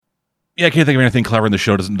Yeah, I can't think of anything clever in the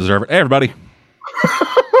show doesn't deserve it. Hey, everybody.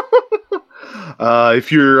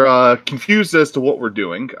 If you're confused as to what we're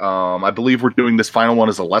doing, I believe we're doing this final one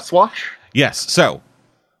as a Let's Watch. Yes, so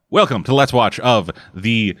welcome to Let's Watch of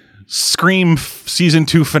the Scream Season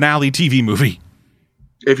 2 finale TV movie.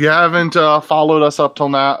 If you haven't followed us up till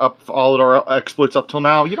now, followed our exploits up till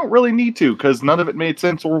now, you don't really need to, because none of it made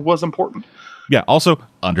sense or was important. Yeah, also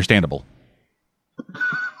understandable.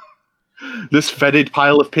 This fetid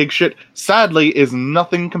pile of pig shit, sadly, is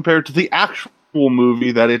nothing compared to the actual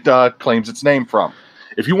movie that it claims its name from.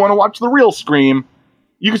 If you want to watch the real Scream,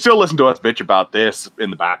 you can still listen to us bitch about this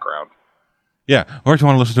in the background. Yeah, or if you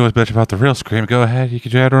want to listen to us bitch about the real Scream, go ahead. You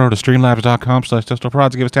can head over to streamlabs.com/testoprods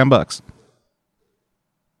and give us $10.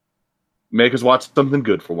 Make us watch something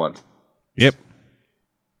good for once. Yep.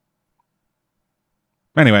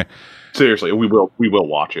 Anyway. Seriously, we will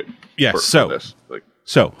watch it. Yes, for this.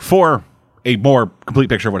 So, for a more complete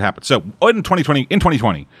picture of what happened. So, in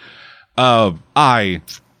 2020, I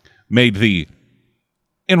made the,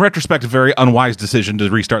 in retrospect, very unwise decision to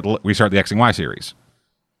restart the X and Y series,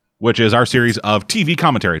 which is our series of TV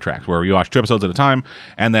commentary tracks, where we watch 2 episodes at a time,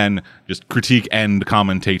 and then just critique and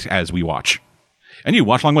commentate as we watch. And you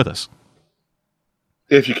watch along with us.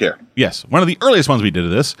 If you care. Yes. One of the earliest ones we did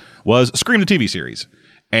of this was Scream the TV series.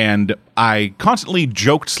 And I constantly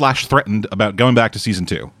joked/threatened about going back to season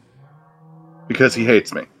 2. Because he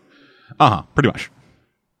hates me. Pretty much.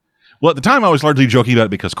 Well, at the time I was largely joking about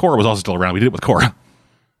it because Cora was also still around. We did it with Cora.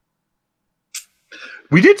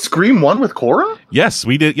 We did Scream 1 with Cora? Yes,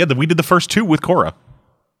 we did. Yeah, we did the first 2 with Cora.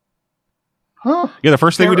 Huh. Yeah, the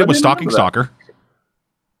first thing we did was Stalking Stalker.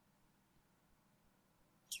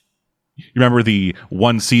 You remember the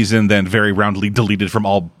one season then very roundly deleted from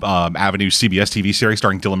all Avenue's CBS TV series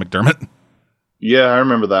starring Dylan McDermott? Yeah, I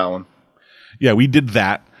remember that one. Yeah, we did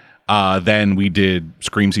that. Then we did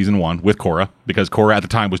Scream Season 1 with Cora, because Cora at the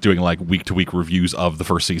time was doing like week-to-week reviews of the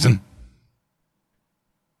first season.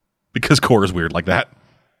 Because Cora's weird like that.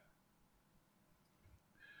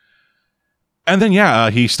 And then,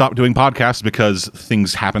 he stopped doing podcasts because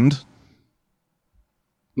things happened.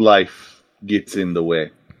 Life gets in the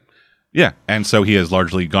way. Yeah, and so he has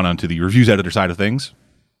largely gone on to the reviews editor side of things,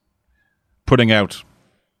 putting out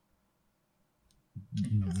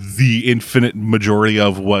the infinite majority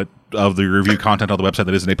of the review content on the website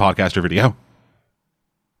that isn't a podcast or video.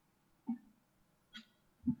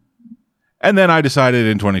 And then I decided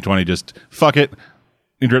in 2020, just fuck it,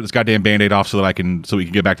 rip this goddamn Band-Aid off so we can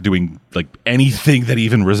get back to doing like anything that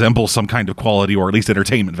even resembles some kind of quality or at least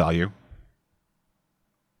entertainment value.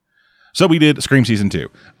 So we did Scream Season 2,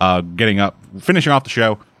 finishing off the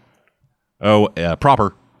show,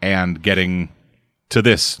 proper, and getting to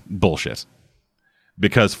this bullshit.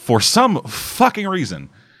 Because for some fucking reason,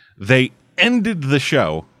 they ended the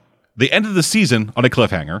season on a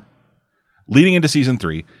cliffhanger, leading into Season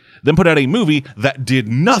 3, then put out a movie that did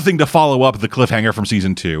nothing to follow up the cliffhanger from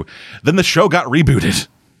Season 2. Then the show got rebooted.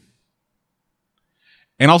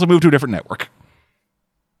 And also moved to a different network.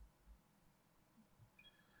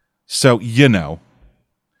 So, a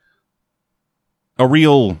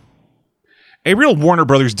real Warner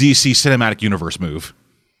Brothers DC Cinematic Universe move.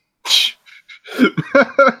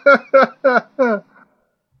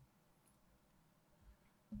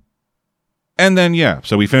 And then,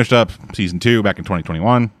 so we finished up Season 2 back in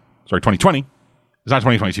 2021. Sorry, 2020. It's not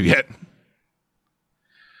 2022 yet.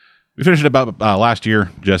 We finished it about last year,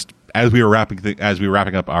 just as we were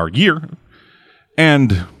wrapping up our year.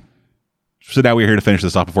 And so now we're here to finish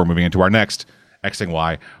this off before moving into our next X and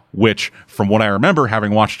Y, which, from what I remember,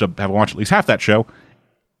 having watched at least half that show,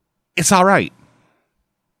 it's all right.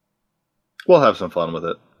 We'll have some fun with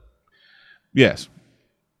it. Yes.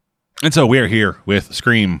 And so we're here with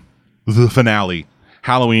Scream, the finale,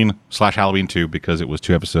 Halloween/Halloween 2, because it was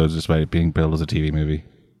 2 episodes despite it being billed as a TV movie.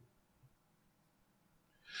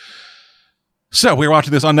 So we're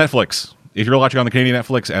watching this on Netflix. If you're watching on the Canadian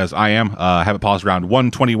Netflix, as I am, have it paused around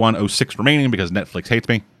 1:21:06 remaining because Netflix hates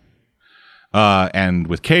me. And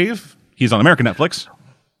with Cave, he's on American Netflix.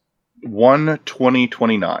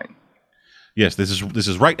 1:20:29. Yes, this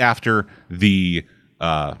is right after the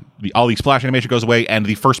Ollie splash animation goes away and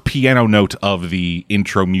the first piano note of the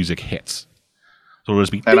intro music hits. So it'll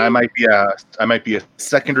just be. And I might be a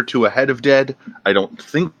second or two ahead of Dead. I don't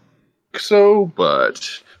think so,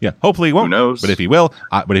 but. Yeah, hopefully he won't. Who knows? But if he will,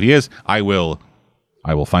 but if he is, I will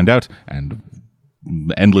find out and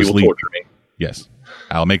endlessly. He will torture me. Yes,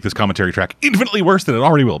 I'll make this commentary track infinitely worse than it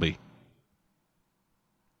already will be.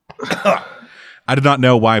 I did not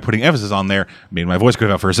know why putting emphasis on there made my voice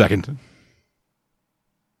go out for a second.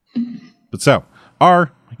 But so,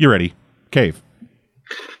 are you ready, Cave?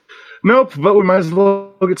 Nope, but we might as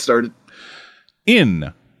well get started.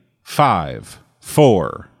 In 5,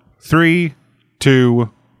 4, 3,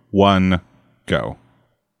 2, 1, go.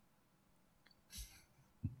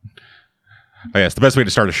 Oh, yes, the best way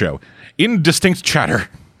to start a show. Indistinct chatter.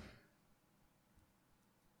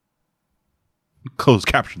 Closed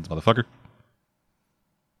captions, motherfucker.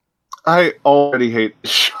 I already hate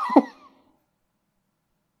this show.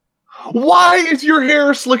 Why is your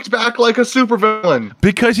hair slicked back like a supervillain?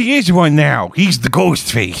 Because he is one now. He's the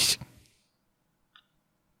ghost face.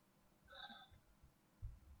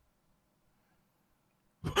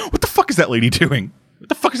 What the fuck is that lady doing? What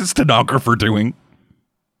the fuck is the stenographer doing?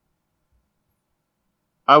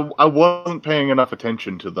 I wasn't paying enough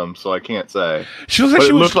attention to them, so I can't say. She looks like But she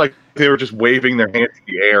it was. looked like they were just waving their hands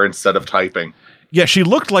in the air instead of typing. Yeah, she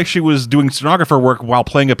looked like she was doing stenographer work while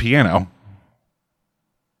playing a piano.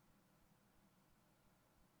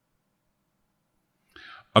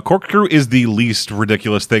 A corkscrew is the least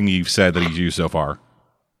ridiculous thing you've said that he's used so far.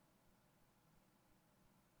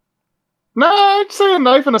 Nah, I'd say a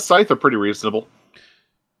knife and a scythe are pretty reasonable.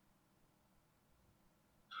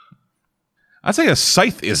 I'd say a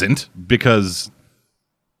scythe isn't, because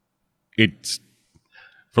it's,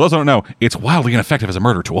 for those who don't know, it's wildly ineffective as a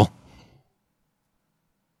murder tool.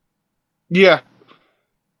 Yeah.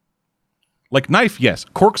 Like knife, yes.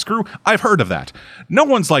 Corkscrew, I've heard of that. No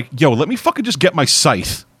one's like, yo, let me fucking just get my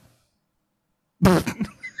scythe.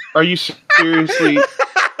 Are you seriously?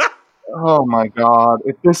 Oh my god.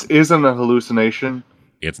 If this isn't a hallucination.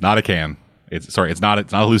 It's not a can. It's not a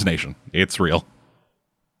hallucination. It's real.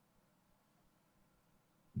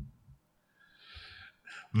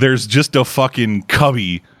 There's just a fucking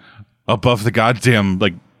cubby above the goddamn,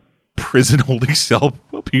 like, prison holding cell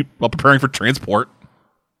while preparing for transport.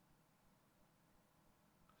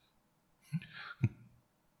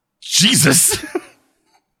 Jesus!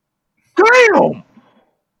 Damn!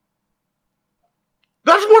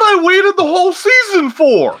 That's what I waited the whole season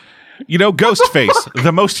for! You know, Ghostface,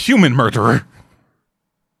 the most human murderer.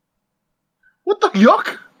 What the yuck?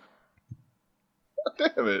 God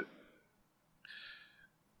damn it.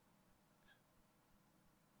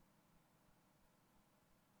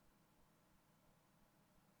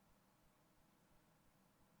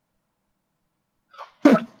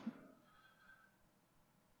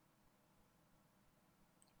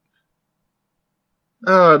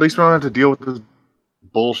 At least we don't have to deal with this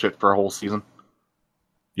bullshit for a whole season.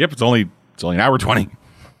 Yep, it's only an hour 20.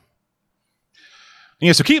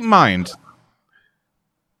 Yeah, so keep in mind,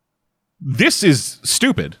 this is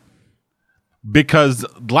stupid because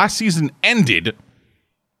last season ended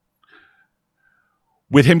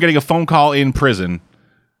with him getting a phone call in prison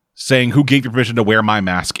saying, "Who gave you permission to wear my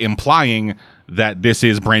mask?" implying that this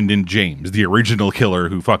is Brendan James, the original killer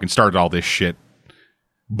who fucking started all this shit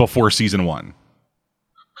before season 1.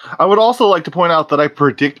 I would also like to point out that I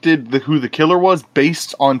predicted who the killer was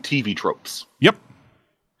based on TV tropes. Yep.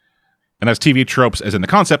 And that's TV tropes as in the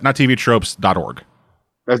concept, not tvtropes.org.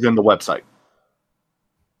 As in the website.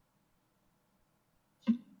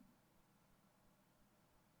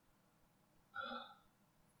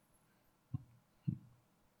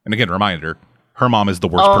 And again, reminder, her mom is the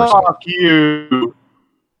worst person. Fuck you.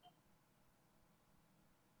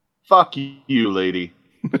 Fuck you, lady.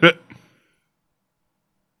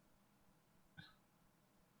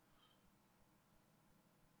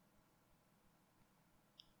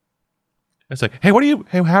 It's like, hey, how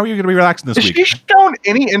are you going to be relaxing this Has week? she shown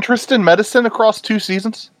any interest in medicine across 2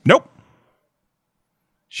 seasons? Nope.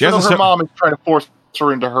 She So hasn't. her mom is trying to force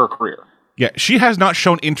her into her career. Yeah, she has not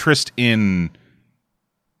shown interest in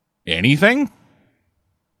anything.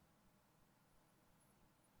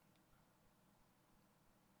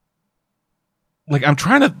 Like, I'm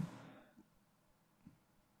trying to.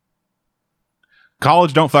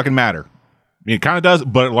 College don't fucking matter. I mean, it kind of does,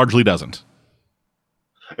 but it largely doesn't.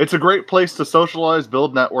 It's a great place to socialize,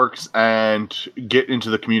 build networks, and get into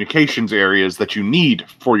the communications areas that you need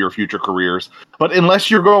for your future careers. But unless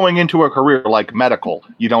you're going into a career like medical,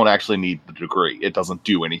 you don't actually need the degree. It doesn't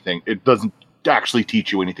do anything. It doesn't actually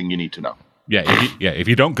teach you anything you need to know. Yeah, if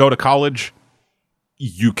you don't go to college,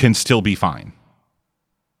 you can still be fine.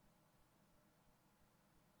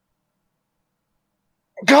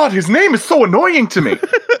 God, his name is so annoying to me.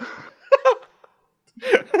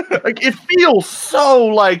 Like, it feels so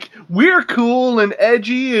like we're cool and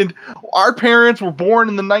edgy, and our parents were born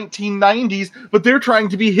in the 1990s, but they're trying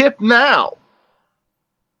to be hip now.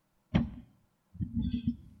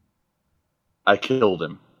 I killed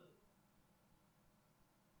him.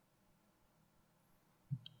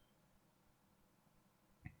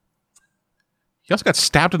 He also got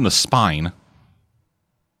stabbed in the spine.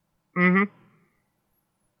 Mm-hmm.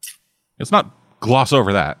 Let's not gloss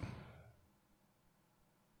over that.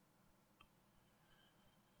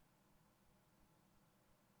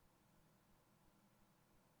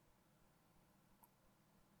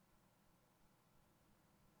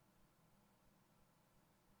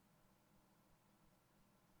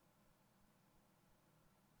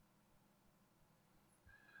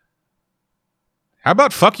 How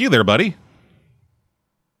about fuck you there, buddy?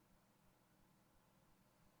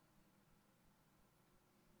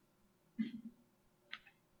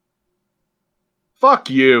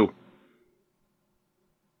 Fuck you.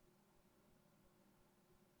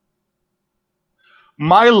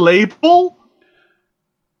 My label?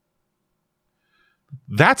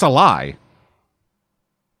 That's a lie.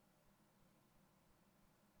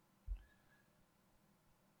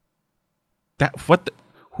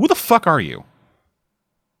 Who the fuck are you?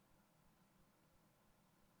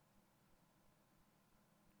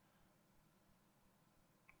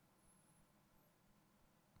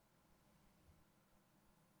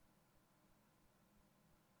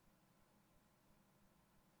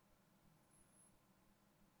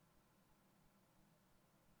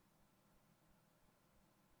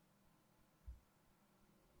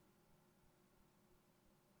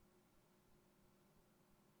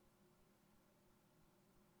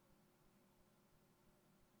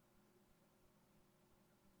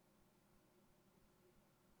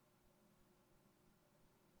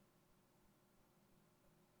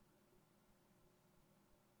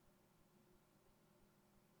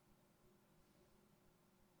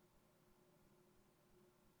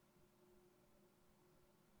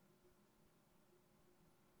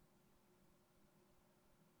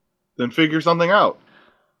 Then figure something out.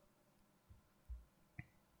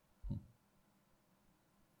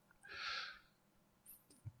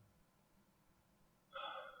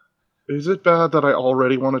 Is it bad that I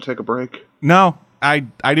already want to take a break? No, I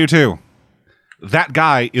do too. That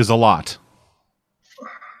guy is a lot.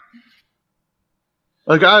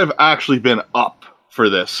 Like, I've actually been up for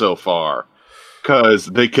this so far. Because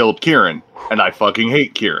they killed Kieran, and I fucking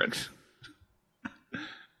hate Kieran.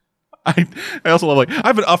 I also love, like,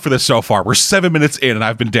 I've been up for this so far. We're 7 minutes in and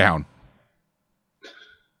I've been down.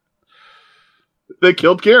 They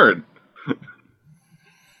killed Kieran.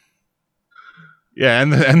 Yeah,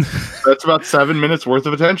 and That's about 7 minutes worth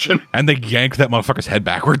of attention. and they yanked that motherfucker's head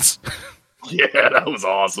backwards. Yeah, that was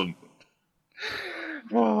awesome.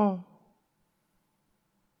 Whoa.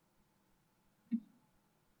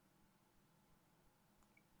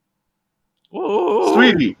 Whoa.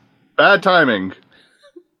 Sweetie, bad timing.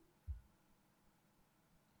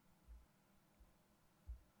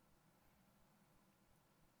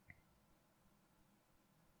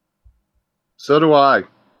 So do I.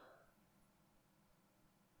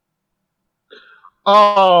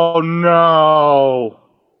 Oh no.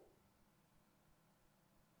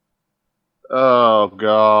 Oh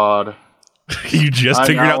god. You just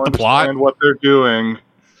figured out the plot? And what they're doing.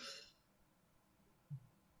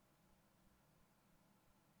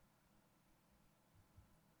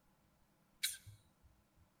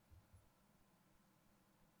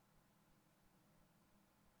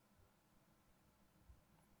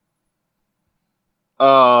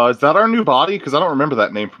 Is that our new body? Because I don't remember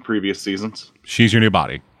that name from previous seasons. She's your new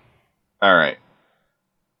body. All right.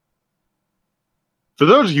 For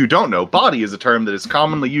those of you who don't know, body is a term that is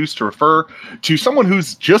commonly used to refer to someone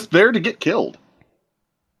who's just there to get killed.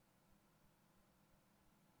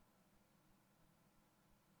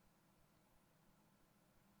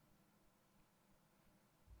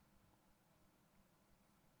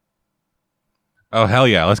 Oh, hell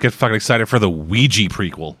yeah. Let's get fucking excited for the Ouija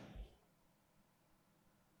prequel.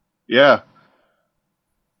 Yeah.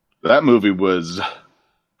 That movie was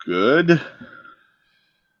good.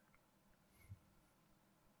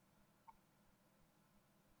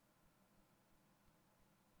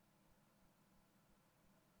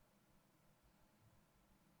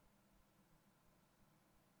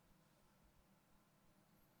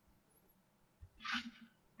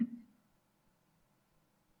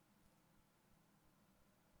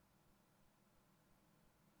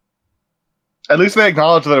 At least they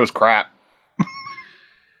acknowledged that it was crap.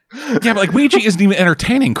 Yeah, but like Ouija isn't even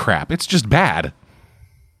entertaining crap. It's just bad.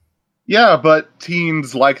 Yeah, but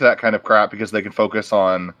teens like that kind of crap because they can focus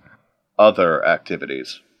on other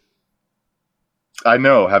activities. I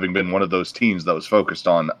know, having been one of those teens that was focused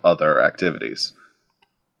on other activities.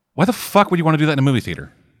 Why the fuck would you want to do that in a movie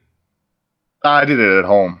theater? I did it at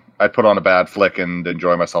home. I'd put on a bad flick and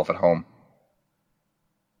enjoy myself at home.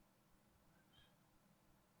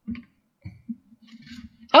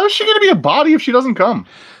 How is she going to be a body if she doesn't come?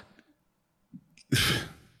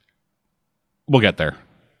 We'll get there.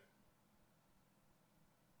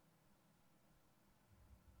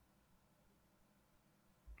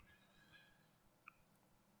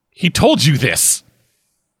 He told you this.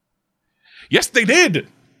 Yes, they did.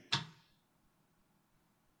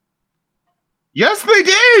 Yes, they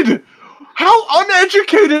did. How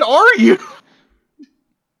uneducated are you?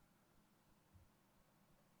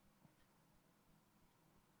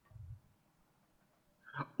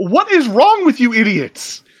 What is wrong with you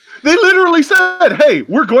idiots? They literally said, hey,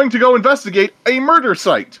 we're going to go investigate a murder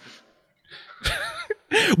site.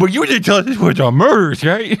 Well, you didn't tell us this was a murder,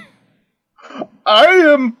 right? I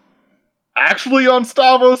am actually on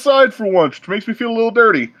Stavo's side for once, which makes me feel a little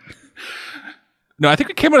dirty. No, I think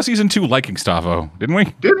we came out of season 2 liking Stavo, didn't we?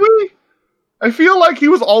 Did we? I feel like he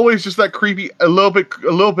was always just that creepy, a little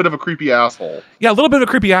bit of a creepy asshole. Yeah, a little bit of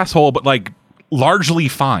a creepy asshole, but like largely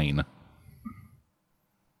fine.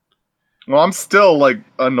 Well, I'm still like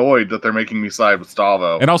annoyed that they're making me side with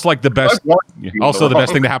Stavo. And also like the best also the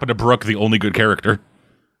best thing to happen to Brooke, the only good character.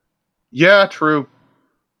 Yeah, true.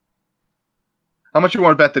 How much you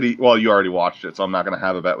want to bet that he... Well, you already watched it, so I'm not going to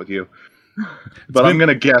have a bet with you. But I'm going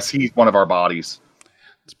to guess he's one of our bodies.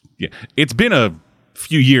 Yeah, it's been a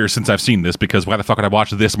few years since I've seen this, because why the fuck would I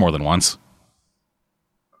watch this more than once?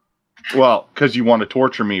 Well, because you want to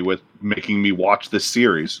torture me with making me watch this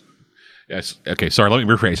series. Yes. Okay, sorry, let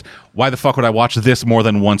me rephrase. Why the fuck would I watch this more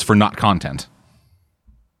than once for not content?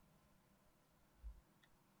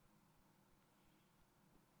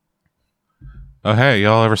 Oh, hey,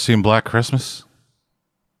 y'all ever seen Black Christmas?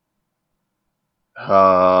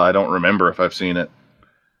 I don't remember if I've seen it.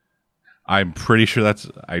 I'm pretty sure that's...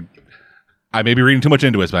 I may be reading too much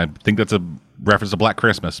into it, but I think that's a reference to Black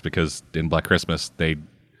Christmas, because in Black Christmas, a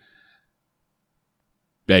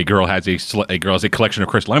girl has a collection of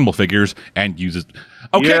crystal animal figures and uses...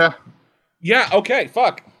 Okay. Yeah, okay,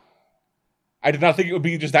 fuck. I did not think it would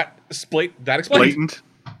be just that explained. Blatant.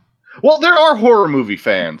 Well, there are horror movie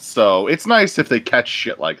fans, so it's nice if they catch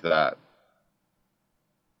shit like that.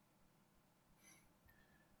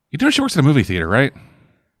 You know she works at a movie theater, right?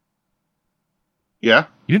 Yeah.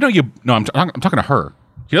 You didn't know No, I'm talking to her.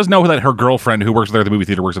 She doesn't know that her girlfriend who works there at the movie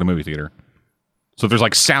theater works at a movie theater. So there's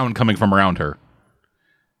like sound coming from around her.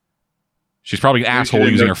 She's probably an asshole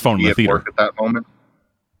using her phone in the theater. At that moment.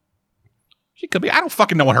 She could be. I don't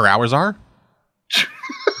fucking know what her hours are.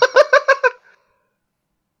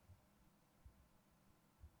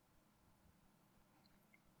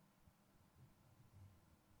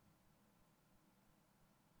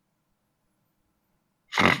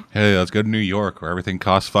 Hey, let's go to New York where everything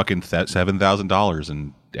costs fucking $7,000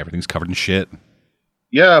 and everything's covered in shit.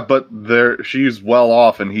 Yeah, but she's well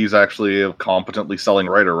off and he's actually a competently selling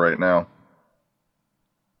writer right now.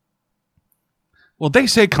 Well, they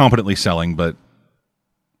say competently selling, but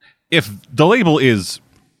if the label is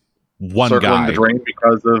one circling guy... the drain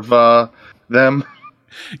because of them...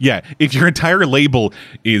 Yeah, if your entire label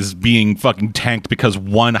is being fucking tanked because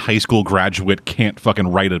one high school graduate can't fucking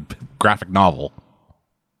write a graphic novel...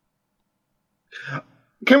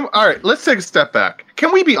 All right, let's take a step back.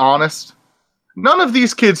 Can we be honest? None of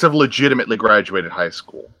these kids have legitimately graduated high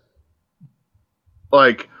school.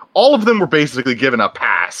 Like, all of them were basically given a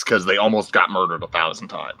pass because they almost got murdered 1,000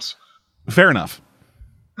 times. Fair enough.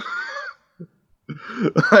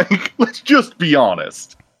 Like, let's just be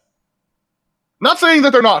honest. Not saying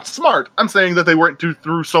that they're not smart. I'm saying that they went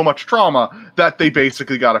through so much trauma that they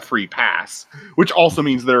basically got a free pass. Which also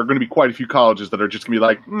means there are going to be quite a few colleges that are just going to be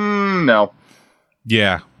like, no.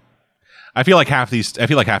 Yeah. I feel like half these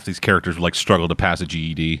characters would like struggle to pass a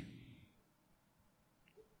GED.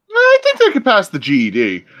 I think they could pass the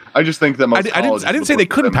GED. I just think that most I didn't say they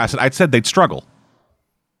couldn't pass it. I said they'd struggle.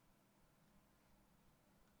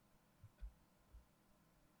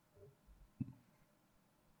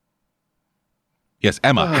 Yes,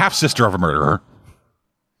 Emma, half sister of a murderer.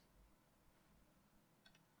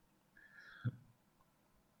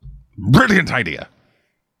 Brilliant idea.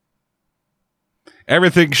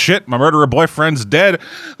 Everything's shit. My murderer boyfriend's dead.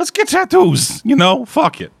 Let's get tattoos. You know,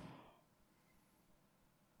 fuck it.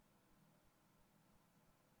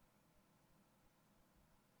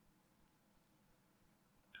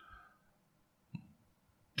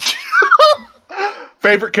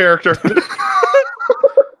 Favorite character.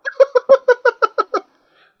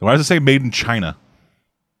 Why does it say made in China?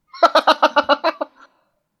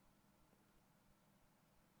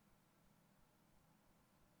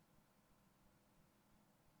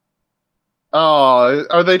 Oh,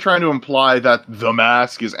 are they trying to imply that the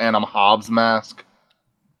mask is Annam Hobbs' mask?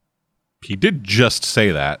 He did just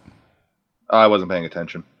say that. I wasn't paying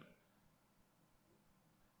attention.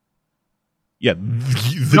 Yeah,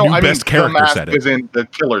 the new best character the mask said it. is in the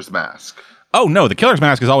killer's mask. Oh, no, the killer's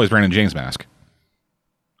mask is always Brandon James' mask.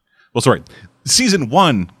 Well, sorry. Season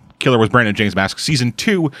 1, Killer was Brandon James' mask. Season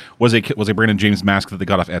 2 was a Brandon James mask that they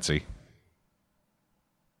got off Etsy.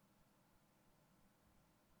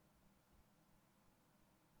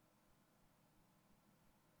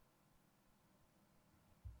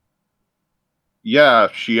 Yeah,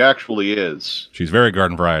 she actually is. She's very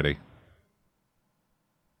garden variety.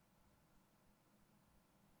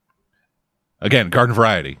 Again, garden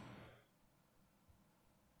variety.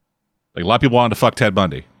 Like, a lot of people wanted to fuck Ted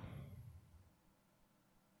Bundy.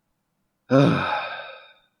 The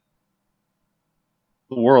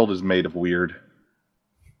world is made of weird.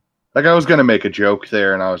 Like, I was going to make a joke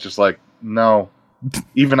there, and I was just like, no.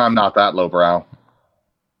 Even I'm not that lowbrow.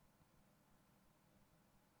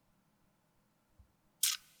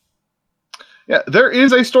 Yeah, there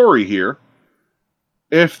is a story here.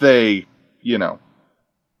 If they, you know.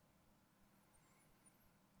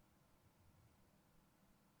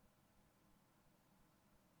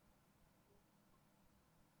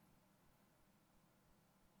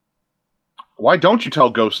 Why don't you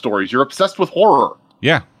tell ghost stories? You're obsessed with horror.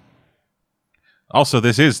 Yeah. Also,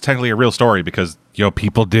 this is technically a real story because,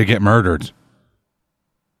 people did get murdered.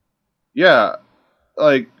 Yeah.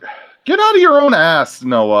 Like, get out of your own ass,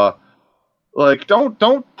 Noah. Like, don't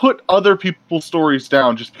put other people's stories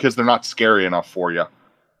down just because they're not scary enough for you.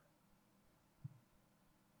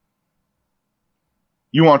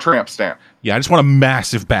 You want tramp stamp. Yeah, I just want a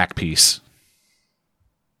massive back piece.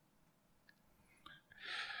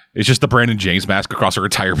 It's just the Brandon James mask across her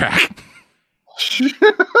entire back.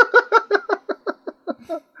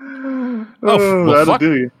 Oh, well, fuck.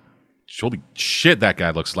 Do you. Holy shit, that guy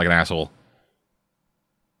looks like an asshole.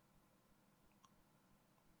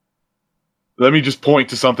 Let me just point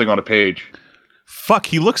to something on a page. Fuck,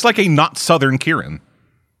 he looks like a not Southern Kieran.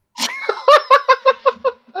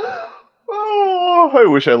 Oh, I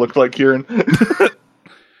wish I looked like Kieran.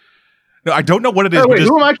 No, I don't know what it is. Oh, wait,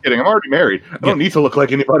 who am I kidding? I'm already married. I don't need to look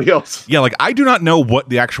like anybody else. Yeah, like, I do not know what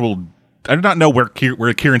the actual... I do not know where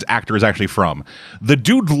Kieran's actor is actually from. The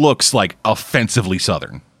dude looks, like, offensively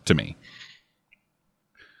Southern to me.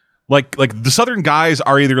 Like the Southern guys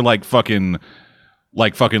are either, like, fucking,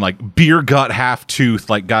 beer gut, half tooth,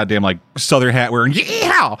 like, goddamn, like, Southern hat wearing,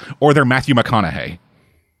 yeah! Or they're Matthew McConaughey.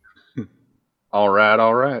 All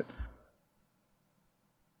right.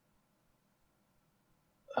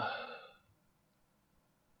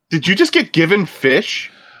 Did you just get given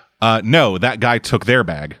fish? No, that guy took their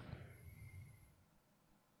bag.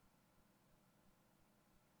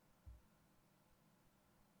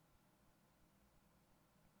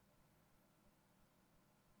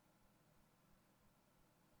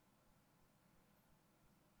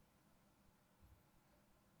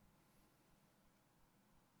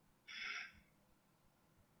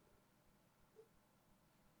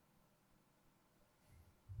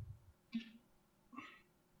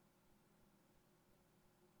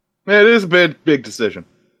 It is a big decision.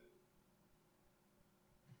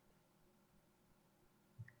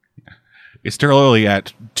 It's still early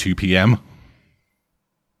at 2 p.m.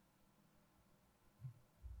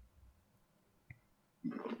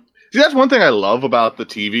 See, that's one thing I love about the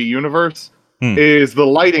TV universe is the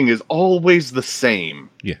lighting is always the same.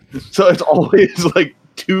 Yeah. So it's always like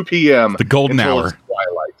 2 p.m. The golden hour.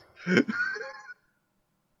 Twilight.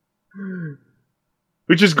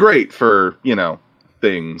 Which is great for,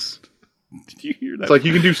 things. Did you hear that? It's like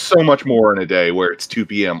you can do so much more in a day where it's 2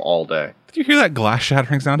 p.m. all day. Did you hear that glass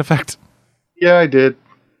shattering sound effect? Yeah, I did.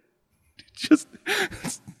 It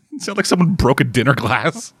sounded like someone broke a dinner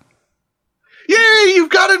glass. Yay, you've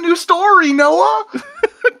got a new story, Noah!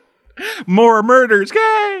 More murders,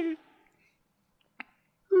 yay!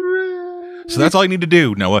 So that's all you need to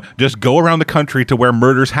do, Noah. Just go around the country to where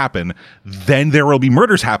murders happen. Then there will be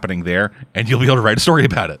murders happening there, and you'll be able to write a story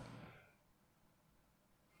about it.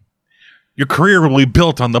 Your career will be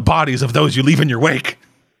built on the bodies of those you leave in your wake.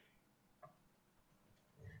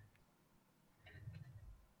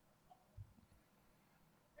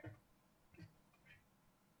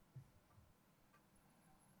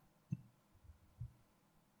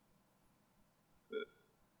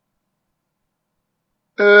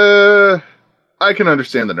 I can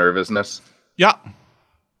understand the nervousness. Yeah.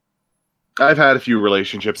 I've had a few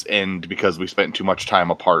relationships end because we spent too much time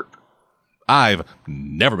apart. I've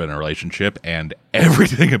never been in a relationship, and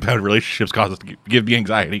everything about relationships causes to give me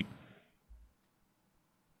anxiety.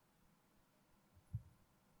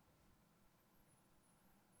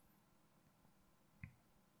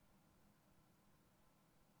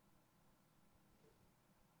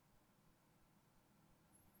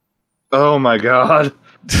 Oh my god.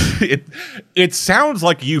 It sounds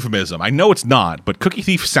like a euphemism. I know it's not, but cookie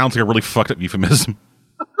thief sounds like a really fucked up euphemism.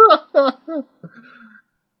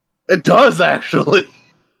 It does, actually.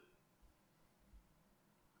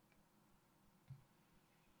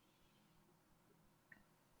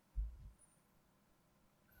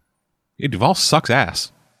 Yeah, Duval sucks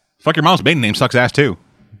ass. Fuck your mom's maiden name sucks ass too.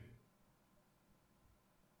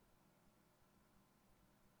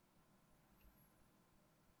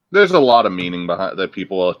 There's a lot of meaning behind that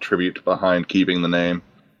people attribute behind keeping the name.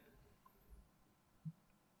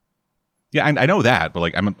 Yeah, I know that, but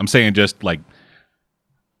like I'm saying just like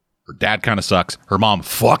her dad kind of sucks. Her mom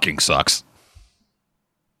fucking sucks.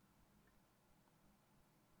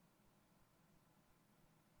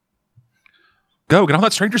 Go, get on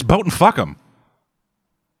that stranger's boat and fuck him.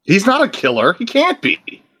 He's not a killer. He can't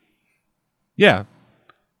be. Yeah.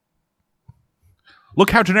 Look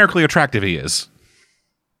how generically attractive he is.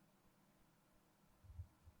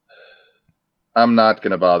 I'm not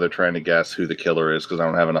going to bother trying to guess who the killer is because I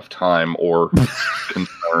don't have enough time or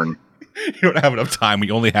concern. You don't have enough time.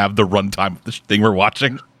 We only have the runtime of the thing we're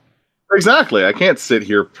watching. Exactly. I can't sit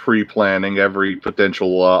here pre-planning every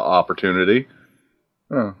potential opportunity.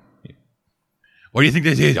 Oh. What do you think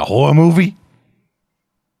this is? A horror movie?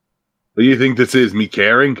 Do you think this is me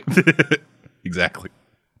caring? Exactly.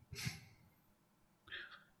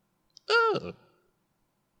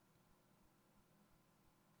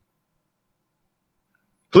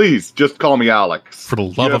 Please, just call me Alex. For the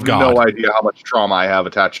love of God. You have no idea how much trauma I have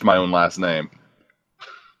attached to my own last name.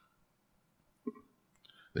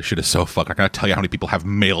 This shit is so fucked. I gotta tell you how many people have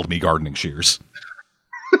mailed me gardening shears.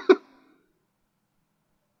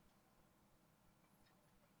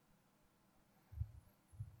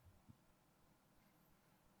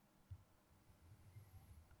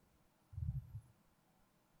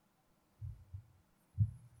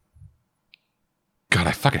 God,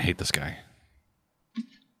 I fucking hate this guy.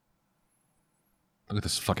 Look at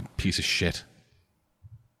this fucking piece of shit.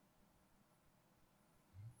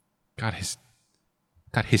 God,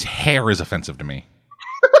 his hair is offensive to me.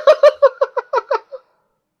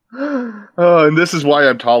 And this is why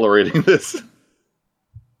I'm tolerating this.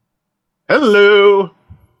 Hello.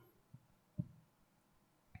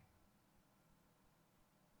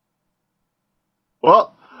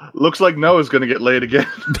 Well, looks like Noah's going to get laid again.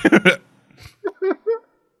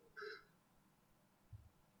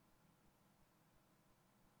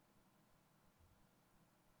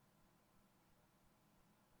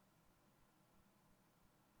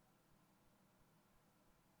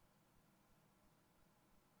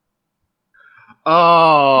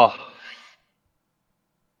 Oh.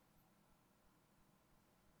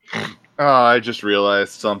 Oh, I just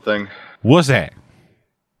realized something. What's that?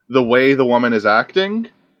 The way the woman is acting,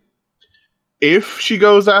 if she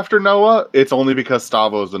goes after Noah, it's only because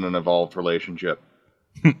Stavo's in an evolved relationship.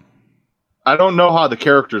 I don't know how the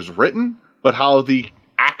character's written, but how the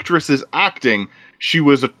actress is acting, she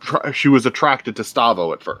was attracted to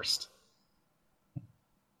Stavo at first.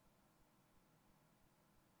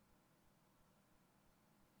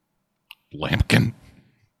 Lampkin.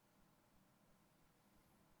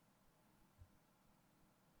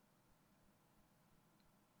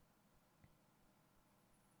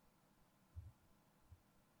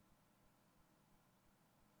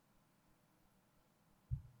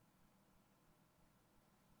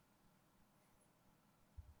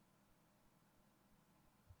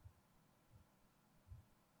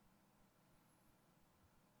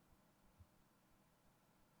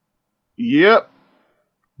 Yep.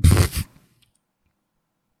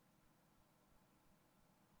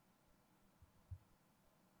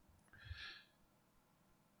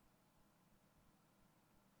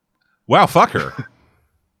 Wow, fuck her.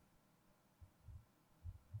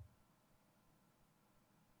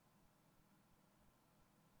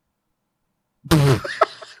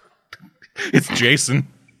 It's Jason.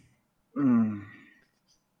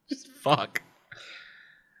 Just fuck.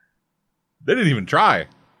 They didn't even try.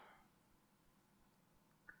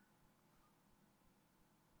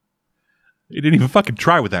 They didn't even fucking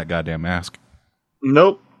try with that goddamn mask.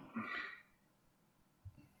 Nope.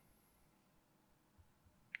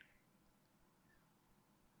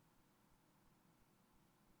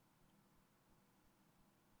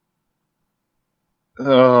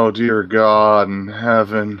 Oh, dear God in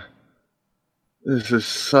heaven. This is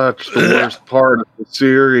such the worst part of the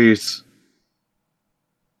series.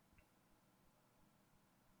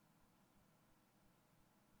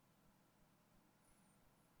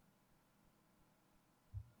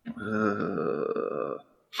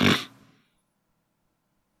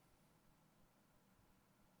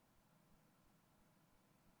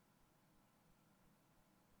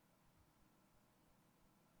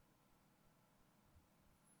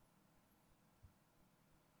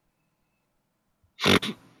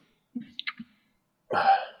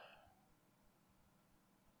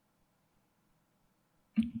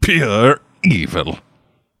 Pure evil.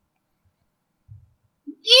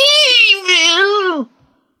 Evil!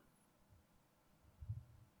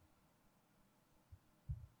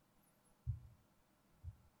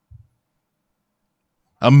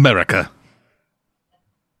 America.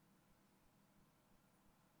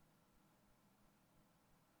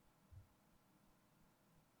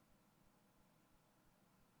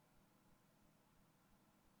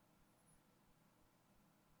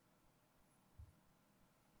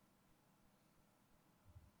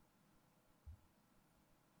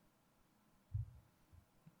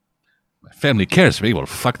 My family cares for me. Well,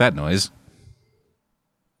 fuck that noise.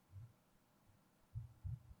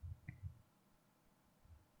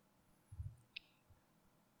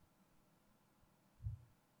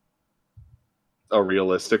 A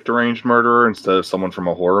realistic deranged murderer instead of someone from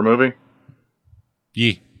a horror movie?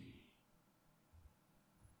 Yee.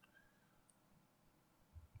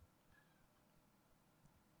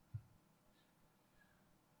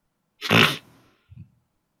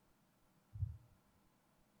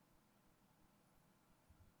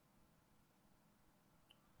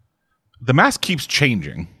 The mask keeps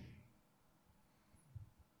changing.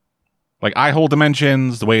 Like eye hole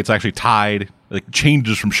dimensions, the way it's actually tied, like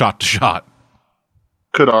changes from shot to shot.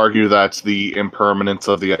 Could argue that's the impermanence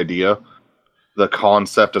of the idea. The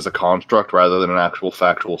concept as a construct rather than an actual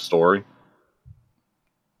factual story.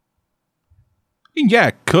 Yeah,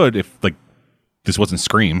 it could if like this wasn't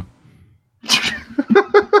Scream.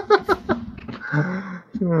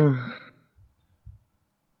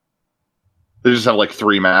 They just have like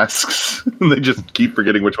 3 masks. And they just keep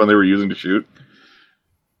forgetting which one they were using to shoot.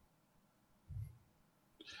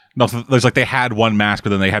 No, there's like they had one mask, but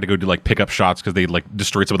then they had to go do like pickup shots because they like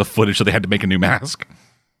destroyed some of the footage, so they had to make a new mask.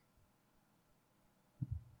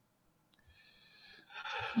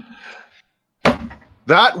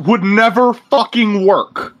 That would never fucking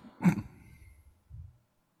work.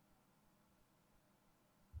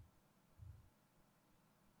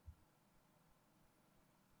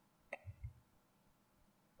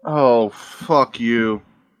 Oh, fuck you.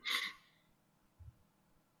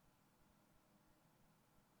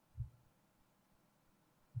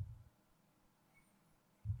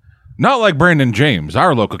 Not like Brandon James,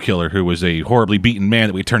 our local killer, who was a horribly beaten man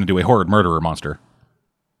that we turned into a horrid murderer monster.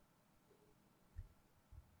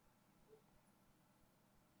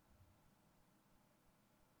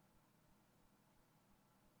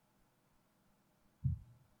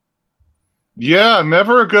 Yeah,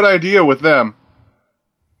 never a good idea with them.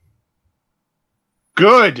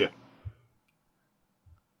 Good.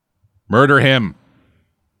 Murder him.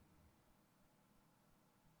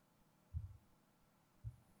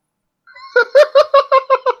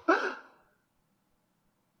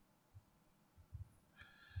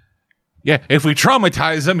 Yeah, if we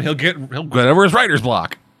traumatize him, he'll get over his writer's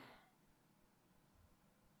block.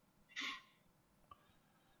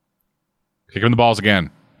 Kick him in the balls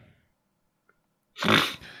again.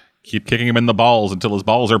 Keep kicking him in the balls until his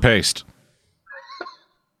balls are paste.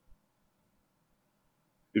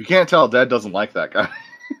 If you can't tell, Dad doesn't like that guy.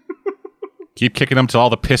 Keep kicking him till all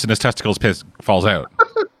the piss in his testicles falls out.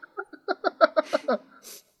 Because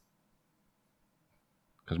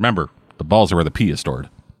remember, the balls are where the pee is stored.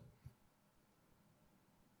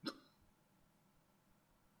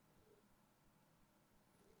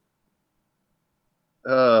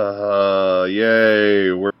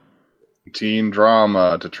 Yay. We're teen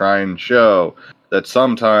drama to try and show that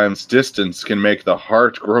sometimes distance can make the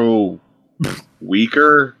heart grow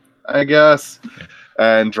weaker, I guess,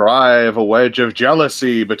 and drive a wedge of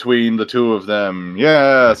jealousy between the two of them.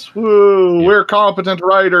 Yes, woo, we're competent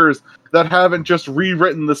writers that haven't just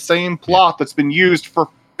rewritten the same plot that's been used for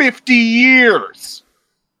 50 years.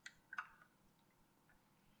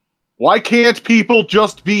 Why can't people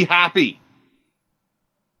just be happy?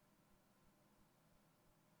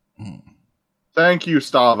 Thank you,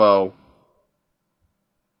 Stavo.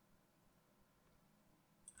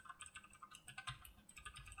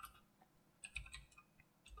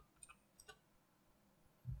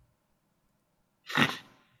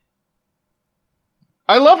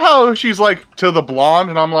 I love how she's like to the blonde,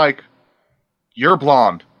 and I'm like, you're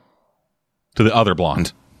blonde. To the other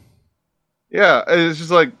blonde. Yeah, it's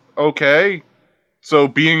just like, okay, so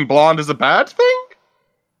being blonde is a bad thing?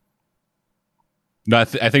 No, I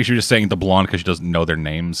think she was just saying the blonde because she doesn't know their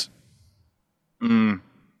names. Mm.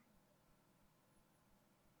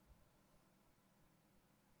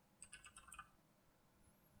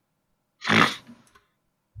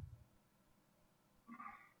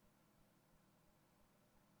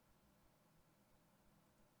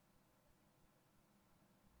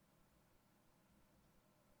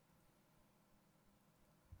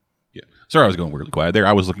 Sorry, I was going weirdly quiet there.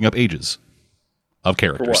 I was looking up ages of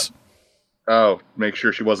characters. For what? Oh, make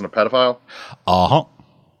sure she wasn't a pedophile? Uh-huh.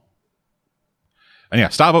 And yeah,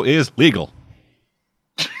 Stavo is legal.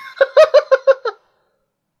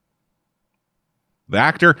 The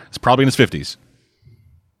actor is probably in his 50s.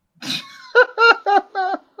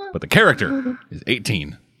 But the character is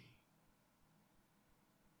 18.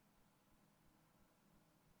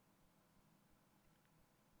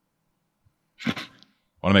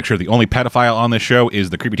 I want to make sure the only pedophile on this show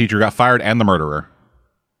is the creepy teacher who got fired and the murderer.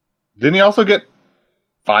 Didn't he also get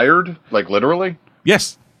fired? Like, literally?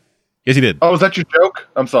 Yes. Yes, he did. Oh, is that your joke?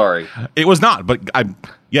 I'm sorry. It was not, but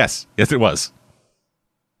yes, it was.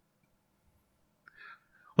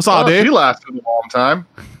 What's up, dude? She lasted a long time.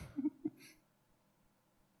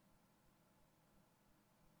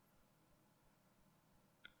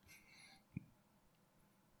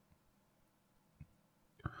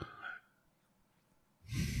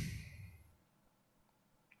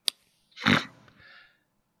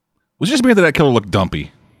 Was it just me that killer looked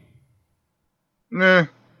dumpy? Nah.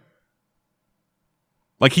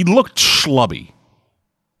 Like, he looked schlubby.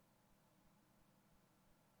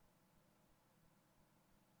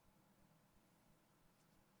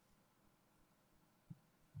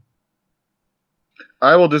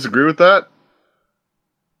 I will disagree with that.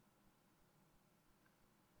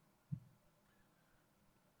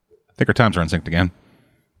 I think our times are unsynced again.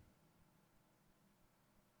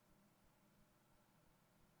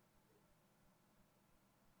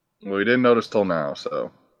 Well, we didn't notice till now,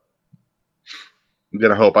 so I'm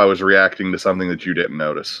gonna hope I was reacting to something that you didn't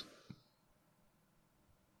notice.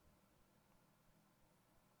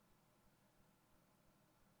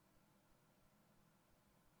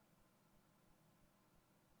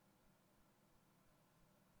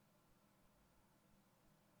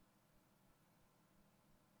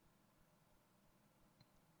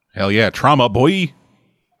 Hell yeah, trauma, boy.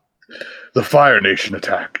 The Fire Nation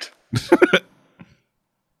attacked.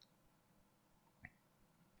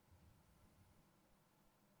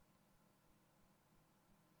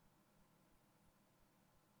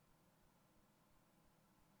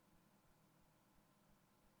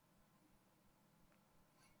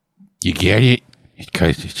 You get it?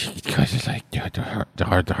 Because it's like the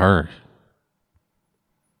heart to her.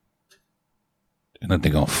 And then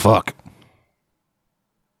they're gonna fuck.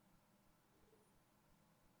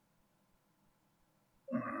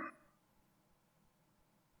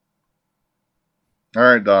 All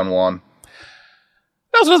right, Don Juan.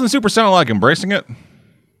 It also doesn't super sound like embracing it.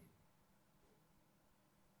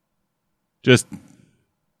 Just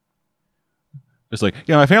like,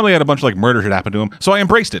 my family had a bunch of like murder shit happen to him, so I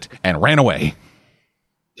embraced it and ran away.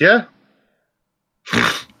 Yeah.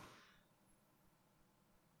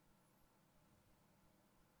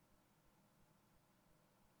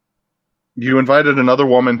 You invited another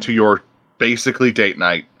woman to your basically date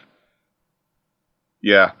night.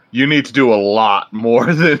 Yeah, you need to do a lot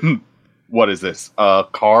more than, what is this, a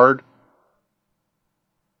card?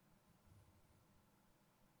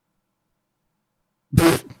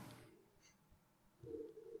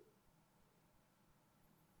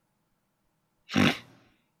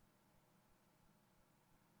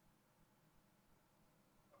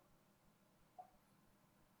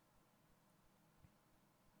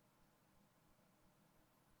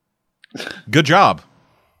 Good job.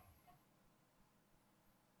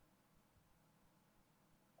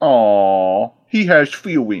 Aww, he has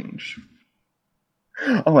feelings.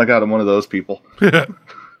 Oh my god, I'm one of those people.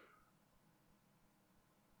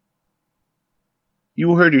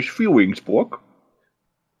 You heard his feelings, book.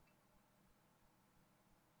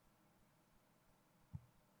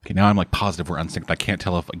 Okay, now I'm like positive we're unsynced. I can't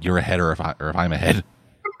tell if you're ahead or if I'm ahead.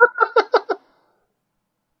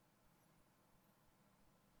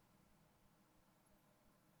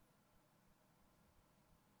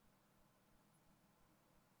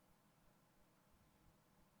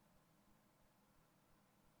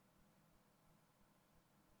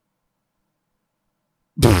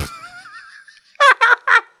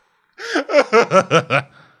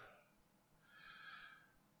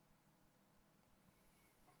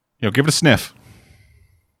 Give it a sniff.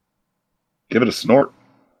 Give it a snort.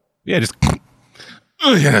 Yeah, just.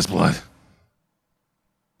 Oh, yeah, that's blood.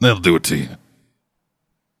 That'll do it to you.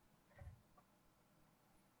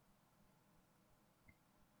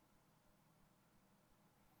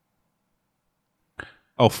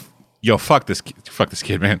 Oh, fuck this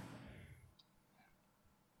kid, man.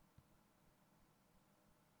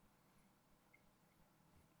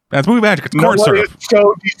 That's movie magic. It's corn syrup. He's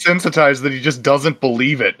so desensitized that he just doesn't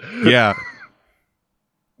believe it. Yeah.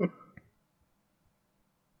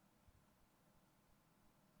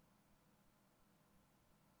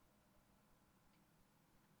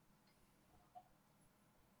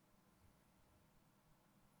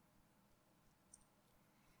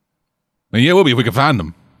 And yeah, we'll be if we can find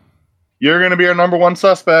them. You're going to be our number one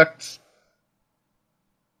suspect.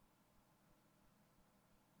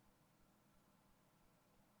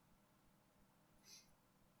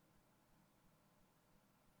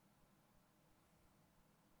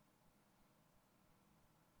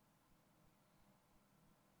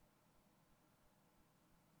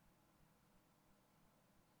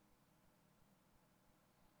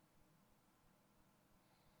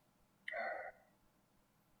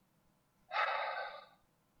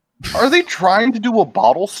 Are they trying to do a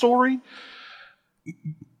bottle story?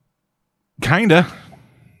 Kinda.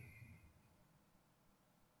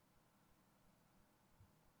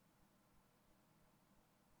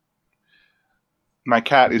 My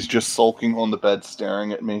cat is just sulking on the bed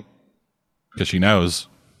staring at me. Because she knows.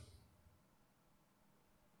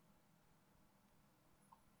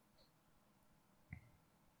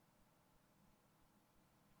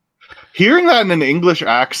 Hearing that in an English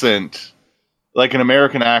accent, like an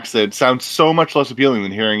American accent, sounds so much less appealing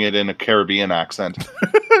than hearing it in a Caribbean accent.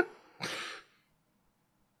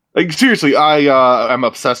 Like, seriously, I am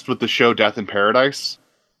obsessed with the show Death in Paradise.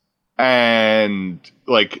 And,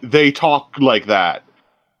 like, they talk like that.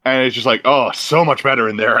 And it's just like, oh, so much better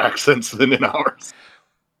in their accents than in ours.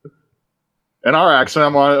 In our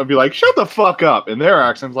accent, I'd be like, shut the fuck up. In their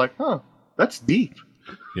accent, I'm like, huh, that's deep.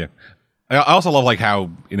 Yeah. I also love, like, how,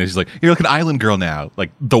 she's like, you're like an island girl now.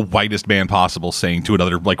 Like, the whitest man possible saying to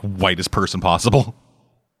another, like, whitest person possible.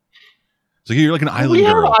 So you're like an island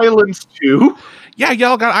girl. We have islands, too. Yeah,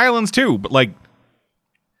 y'all got islands, too. But, like,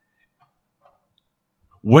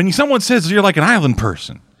 when someone says you're like an island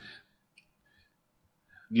person.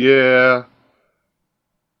 Yeah.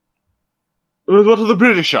 What are the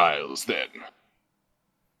British Isles, then?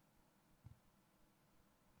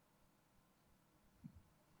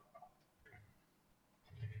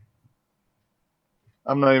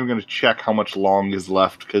 I'm not even going to check how much long is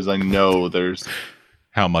left, because I know there's...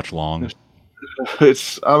 How much long?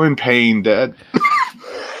 I'm in pain, Dad.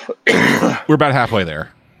 We're about halfway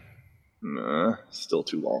there. Nah, still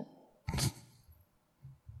too long.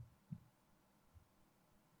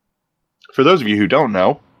 For those of you who don't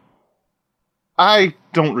know, I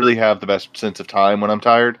don't really have the best sense of time when I'm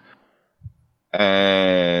tired.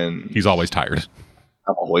 And... He's always tired.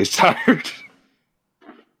 I'm always tired.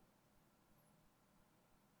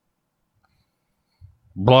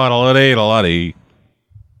 Bloody.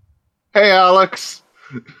 Hey, Alex.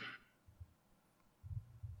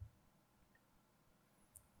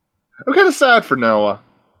 I'm kind of sad for Noah.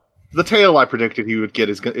 The tail I predicted he would get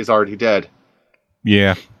is already dead.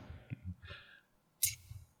 Yeah.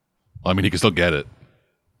 I mean, he can still get it.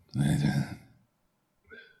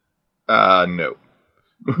 No.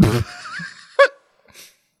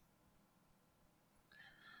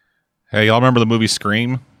 Hey, y'all remember the movie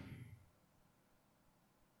Scream?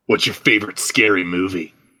 What's your favorite scary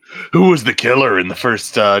movie? Who was the killer in the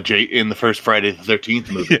first in the first Friday the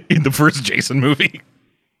 13th movie? In the first Jason movie?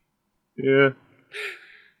 Yeah.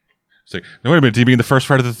 It's like, no, wait a minute, do you mean the first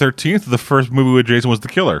Friday the 13th? The first movie with Jason was the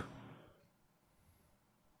killer?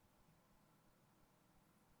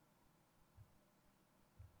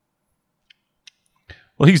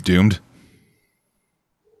 Well, he's doomed.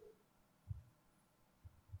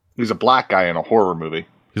 He's a black guy in a horror movie.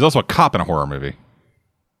 He's also a cop in a horror movie.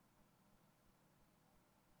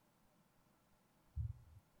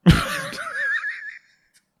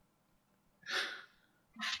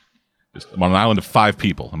 I'm on an island of 5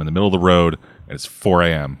 people. I'm in the middle of the road, and it's 4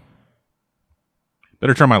 a.m.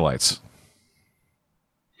 Better turn my lights.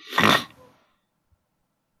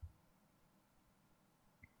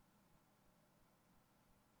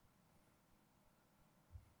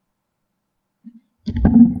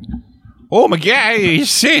 Oh my God, he's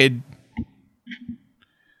Sid.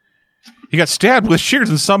 He got stabbed with shears,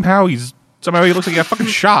 and somehow he looks like he got fucking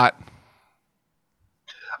shot.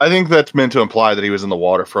 I think that's meant to imply that he was in the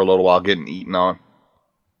water for a little while getting eaten on.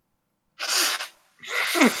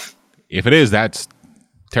 If it is, that's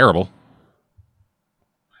terrible.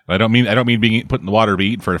 I don't mean being put in the water to be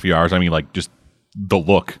eaten for a few hours. I mean, like, just the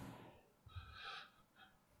look.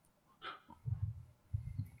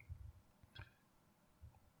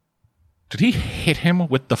 Did he hit him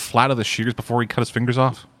with the flat of the shears before he cut his fingers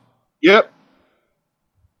off? Yep.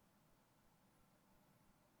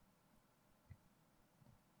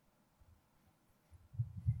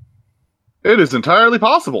 It is entirely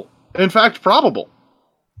possible. In fact, probable.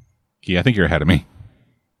 Yeah, I think you're ahead of me.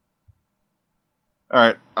 All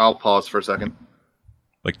right, I'll pause for a second.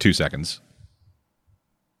 Like 2 seconds.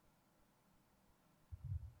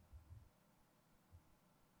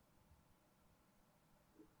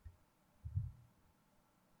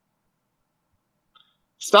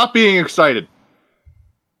 Stop being excited.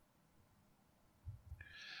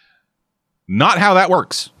 Not how that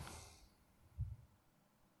works.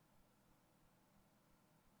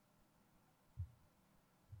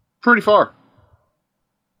 Pretty far.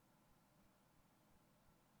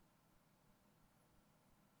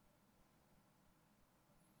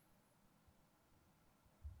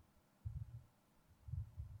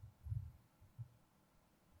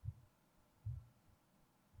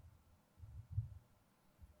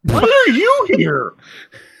 Why are you here?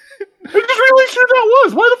 I just realized who that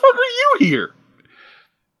was. Why the fuck are you here?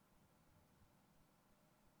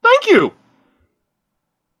 Thank you.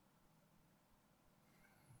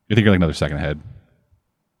 You think you're like another second ahead?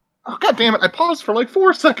 Oh, god damn it. I paused for like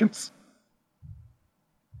 4 seconds.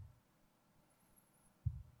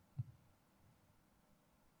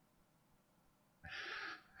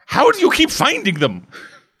 How do you keep finding them?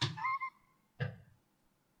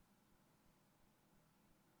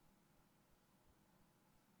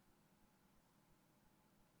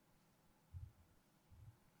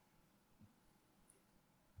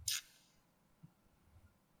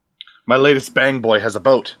 My latest bang boy has a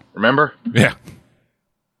boat, remember? Yeah.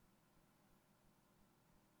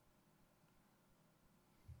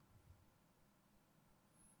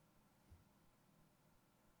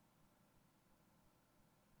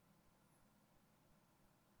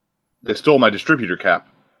 They stole my distributor cap.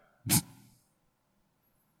 For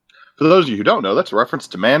those of you who don't know, that's a reference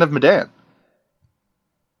to Man of Medan.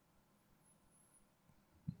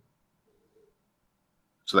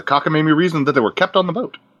 So the cockamamie reason that they were kept on the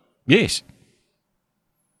boat. Yes.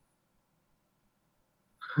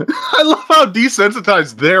 I love how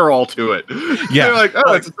desensitized they're all to it. Yeah. They're like,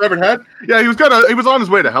 oh, it's a severed head. Yeah, he was on his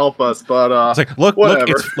way to help us, but It's like, look,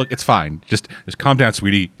 it's fine. Just calm down,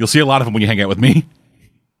 sweetie. You'll see a lot of them when you hang out with me.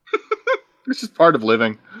 It's just part of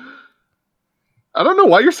living. I don't know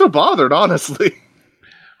why you're so bothered, honestly.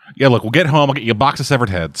 Yeah, look, we'll get home. I'll get you a box of severed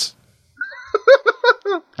heads.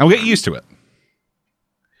 And we'll get used to it.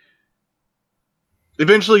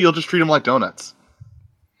 Eventually, you'll just treat them like donuts.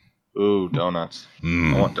 Ooh, donuts.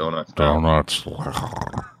 I want donuts. Donuts. I'm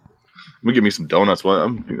gonna give me some donuts.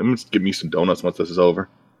 I'm gonna give me some donuts once this is over.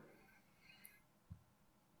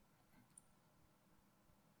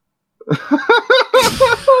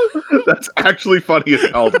 That's actually funny as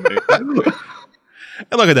hell to me.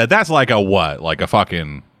 And look at that. That's like a what? Like a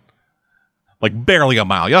fucking... Like barely a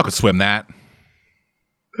mile. Y'all could swim that.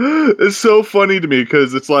 It's so funny to me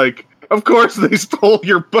because it's like, of course they stole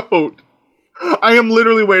your boat. I am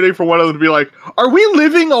literally waiting for one of them to be like, are we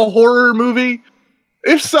living a horror movie?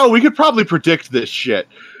 If so, we could probably predict this shit.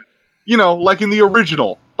 You know, like in the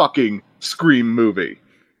original fucking Scream movie.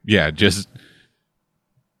 Yeah, just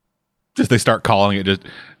they start calling it just...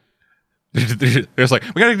 They're just like,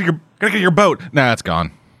 we gotta get your boat. Nah, it's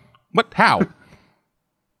gone. What? How?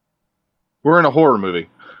 We're in a horror movie.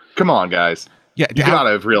 Come on, guys. Yeah, you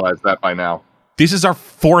gotta have realized that by now. This is our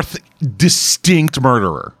fourth distinct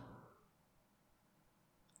murderer.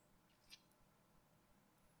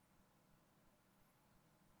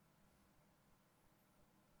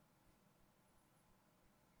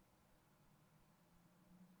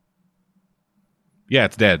 Yeah,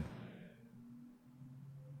 it's dead.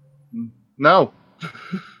 No.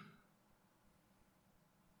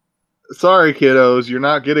 Sorry, kiddos. You're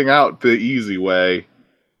not getting out the easy way.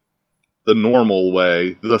 The normal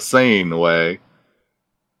way. The sane way.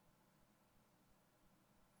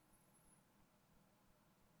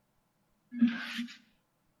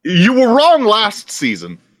 You were wrong last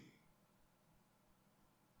season.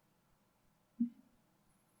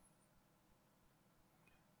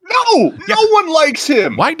 No! Yeah. No one likes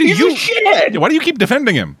him! Why do He's you... a shithead! Why do you keep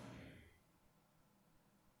defending him?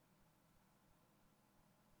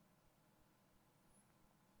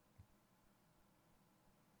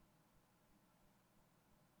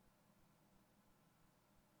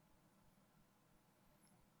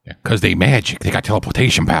 Yeah, because they magic. They got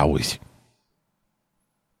teleportation powers.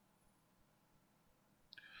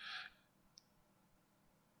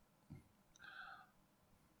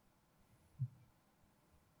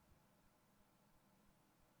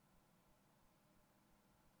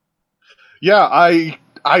 Yeah,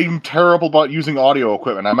 I'm terrible about using audio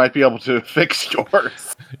equipment. I might be able to fix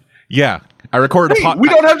yours. Yeah, I recorded Hey, we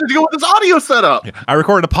don't have to deal with this audio setup. I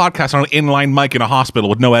recorded a podcast on an inline mic in a hospital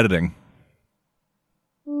with no editing.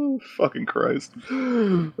 Oh, fucking Christ.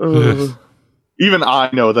 Even I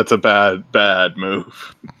know that's a bad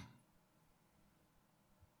move.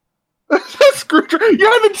 Screwdriver.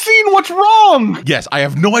 You haven't seen what's wrong. Yes, I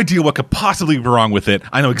have no idea what could possibly be wrong with it.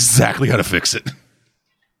 I know exactly how to fix it.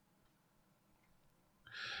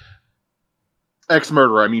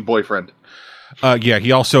 Ex-murderer, I mean boyfriend. Yeah,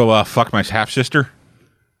 he also fucked my half sister.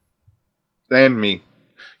 And me.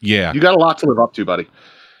 Yeah. You got a lot to live up to, buddy.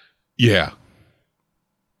 Yeah.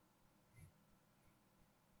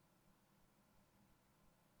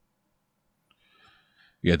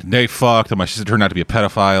 Yeah, they fucked, and my sister turned out to be a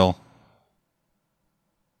pedophile.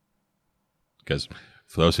 Because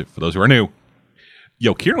for those who are new,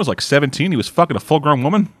 Kieran was like 17. He was fucking a full-grown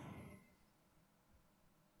woman.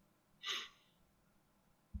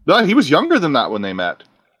 No, he was younger than that when they met.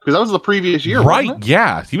 Because that was the previous year, right? Wasn't it?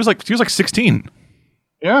 Yeah, he was like 16.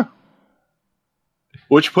 Yeah.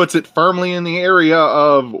 Which puts it firmly in the area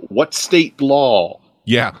of what state law?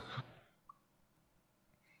 Yeah.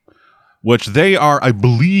 Which they are, I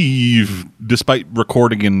believe, despite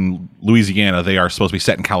recording in Louisiana, they are supposed to be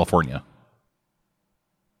set in California.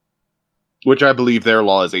 Which I believe their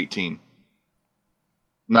law is 18. I'm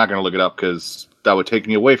not going to look it up because that would take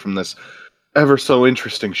me away from this ever so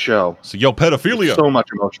interesting show. So, pedophilia. So much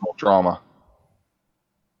emotional drama.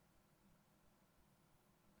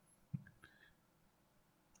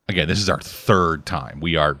 Again, this is our third time.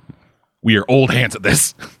 We are old hands at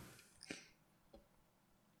this.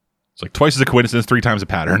 It's like twice as a coincidence, 3 times a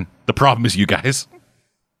pattern. The problem is you guys.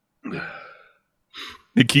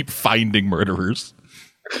 They keep finding murderers.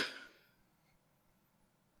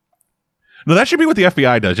 No, that should be what the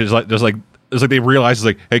FBI does. It's like they realize, it's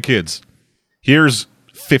like, hey kids, here's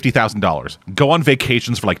 $50,000. Go on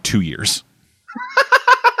vacations for like 2 years.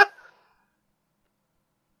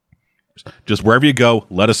 Just wherever you go,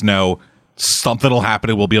 let us know. Something will happen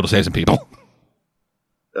and we'll be able to save some people.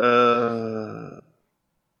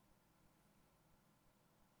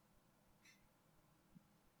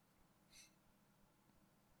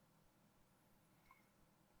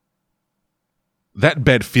 That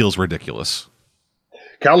bed feels ridiculous.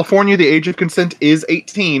 California, the age of consent is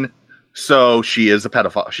 18, so she is a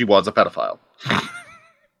pedophile. She was a pedophile.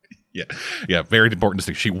 Yeah, very important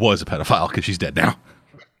distinction. She was a pedophile because she's dead now.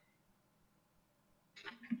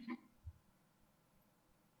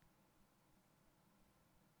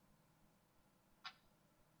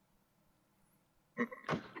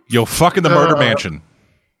 Fucking the murder mansion.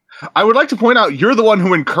 I would like to point out, you're the one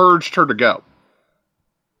who encouraged her to go.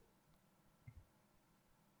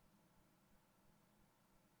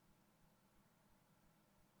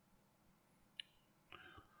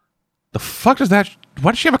 The fuck does that...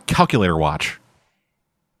 Why does she have a calculator watch?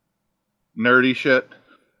 Nerdy shit.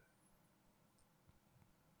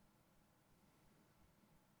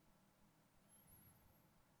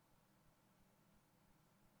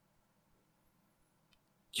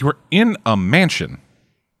 You were in a mansion.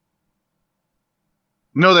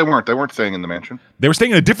 No, they weren't. They weren't staying in the mansion. They were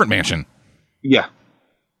staying in a different mansion. Yeah.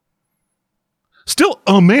 Still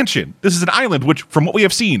a mansion. This is an island which, from what we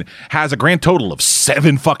have seen, has a grand total of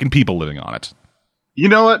 7 fucking people living on it. You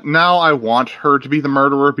know what? Now I want her to be the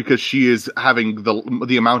murderer because she is having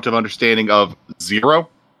the amount of understanding of 0.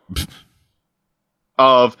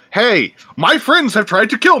 Of, hey, my friends have tried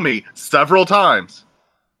to kill me several times.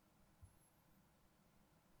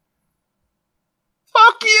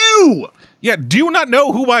 Fuck you! Yeah, do you not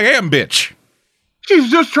know who I am, bitch? She's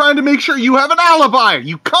just trying to make sure you have an alibi,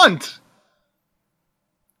 you cunt!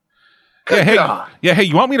 Hey,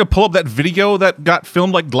 you want me to pull up that video that got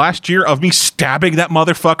filmed like last year of me stabbing that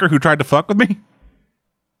motherfucker who tried to fuck with me?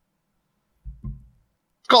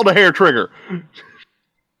 It's called a hair trigger.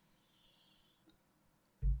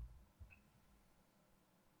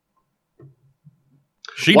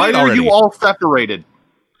 Why are you all separated?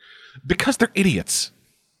 Because they're idiots.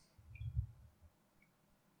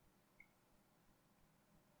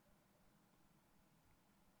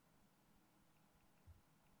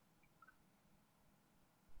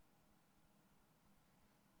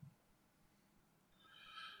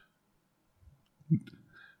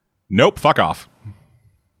 Nope, fuck off.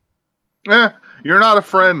 You're not a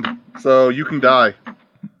friend, so you can die.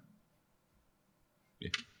 Yeah.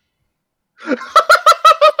 They're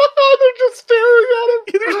just staring at him.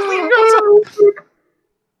 They're just leaving outside.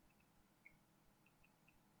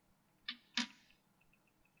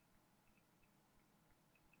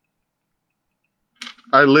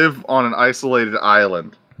 I live on an isolated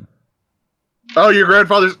island. Oh, your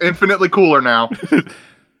grandfather's infinitely cooler now.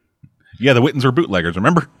 Yeah, the Wittens are bootleggers,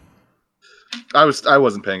 remember? I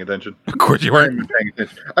wasn't paying attention. Of course you weren't.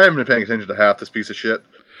 I haven't been paying attention to half this piece of shit.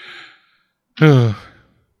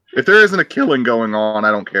 If there isn't a killing going on,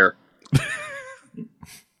 I don't care.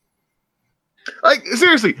 Like,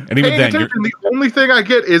 seriously, and even then, the only thing I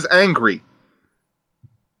get is angry.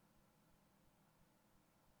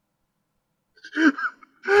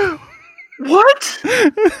 What?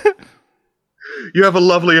 You have a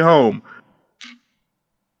lovely home.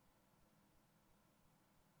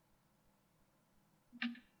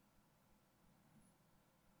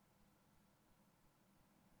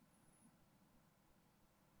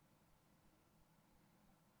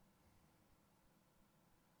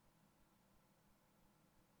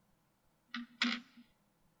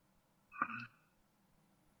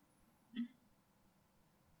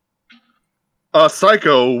 A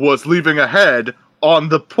psycho was leaving a head on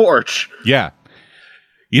the porch. Yeah.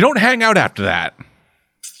 You don't hang out after that.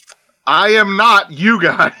 I am not you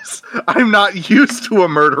guys. I'm not used to a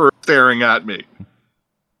murderer staring at me.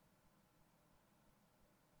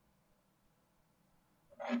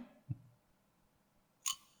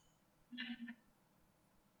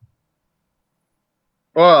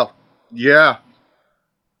 Well, yeah.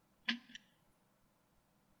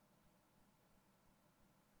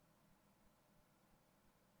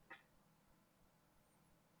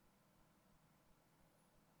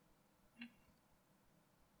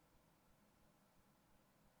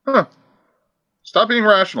 Huh. Stop being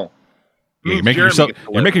rational. Yeah, Means Jeremy gets to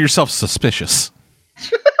you're live. making yourself suspicious.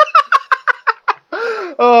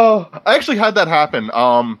 Oh, I actually had that happen.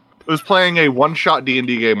 I was playing a one-shot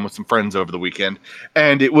D&D game with some friends over the weekend,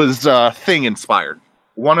 and it was Thing inspired.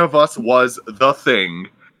 One of us was the Thing,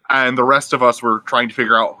 and the rest of us were trying to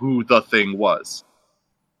figure out who the Thing was.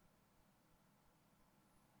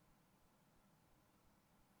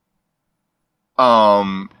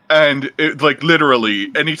 And it, like,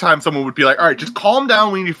 literally, anytime someone would be like, all right, just calm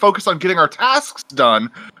down, we need to focus on getting our tasks done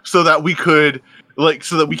so that we could, like,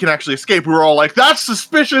 so that we can actually escape. We were all like, that's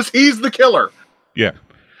suspicious, he's the killer. Yeah.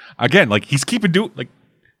 Again, like, he's keeping like,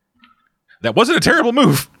 that wasn't a terrible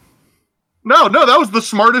move. No, that was the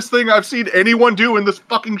smartest thing I've seen anyone do in this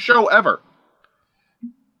fucking show ever.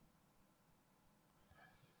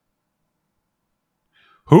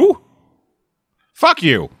 Who? Fuck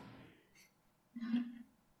you.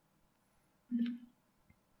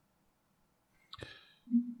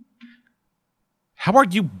 How are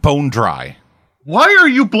you bone dry? Why are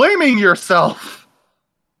you blaming yourself?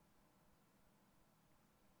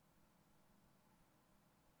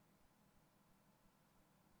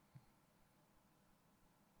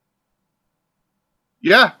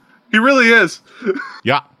 Yeah, he really is.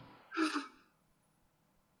 Yeah.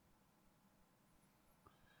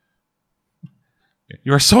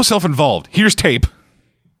 You are so self-involved. Here's tape.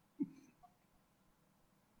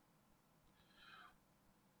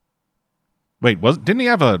 Wait, didn't he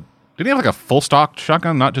have like a full stock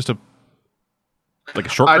shotgun, not just a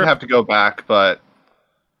short I'd grip? have to go back, but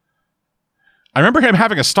I remember him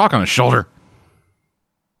having a stock on his shoulder.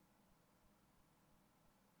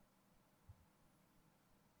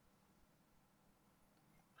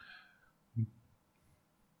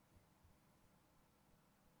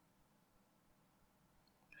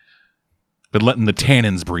 Been letting the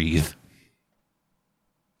tannins breathe.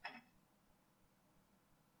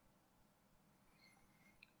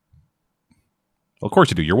 Well, of course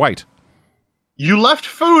you do. You're white. you left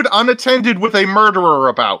food unattended with a murderer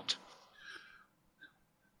about.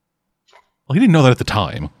 Well, he didn't know that at the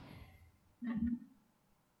time.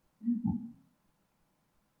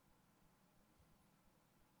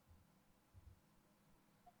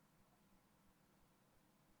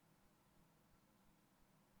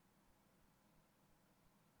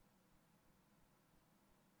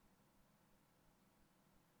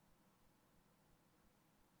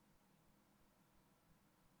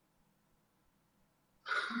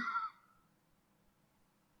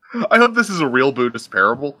 I hope this is a real Buddhist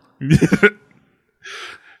parable.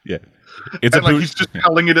 Yeah. It's And he's just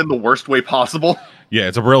telling it in the worst way possible. Yeah,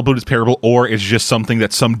 it's a real Buddhist parable, or it's just something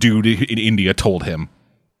that some dude in India told him.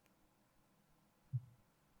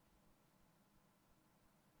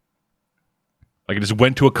 Like, it just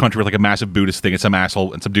went to a country with like a massive Buddhist thing, and some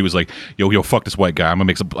asshole and some dude was like, "Yo, fuck this white guy. I'm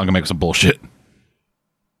gonna make some bullshit."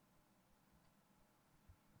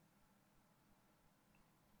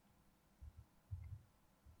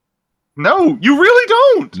 No, you really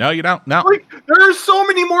don't. No, you don't. No. Like, there are so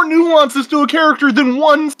many more nuances to a character than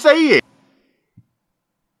one saying.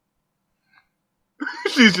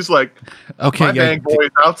 She's just like, Okay, my yeah. bang boy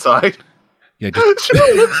is outside. Yeah, just,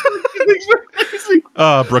 Crazy.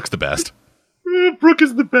 Brooke's the best. Brooke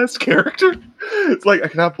is the best character. It's like, I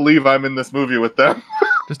cannot believe I'm in this movie with them.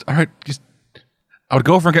 All right, I would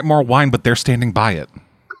go over and get more wine, but they're standing by it.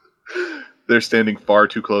 They're standing far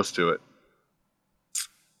too close to it.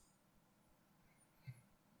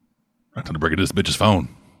 I'm trying to break into this bitch's phone.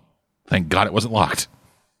 Thank God it wasn't locked.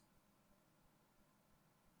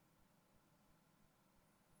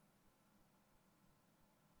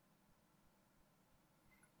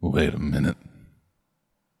 Wait a minute.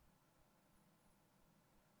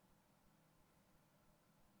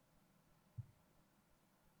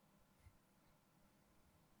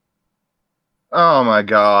 Oh my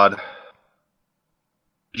god.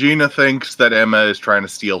 Gina thinks that Emma is trying to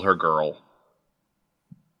steal her girl.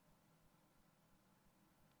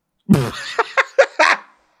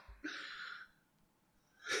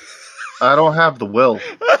 I don't have the will.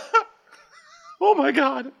 Oh my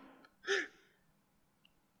god.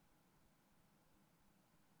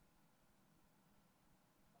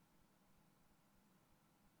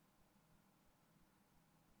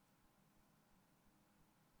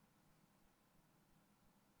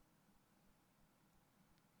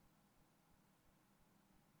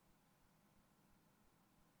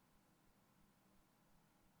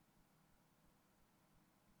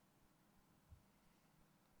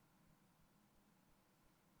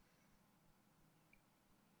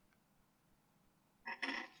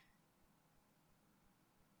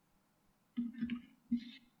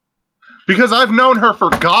 Because I've known her for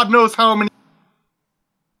God knows how many.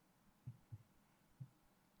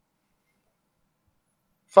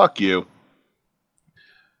 Fuck you.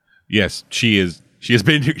 Yes, she is. She has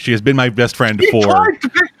been my best friend She for. tried to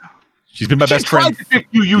pick, She's been my she best tried friend. to pick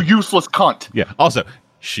you, you useless cunt. Yeah. Also,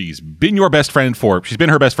 she's been your best friend for. She's been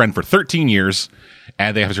her best friend for 13 years,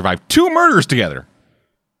 and they have survived 2 murders together.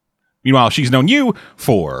 Meanwhile, she's known you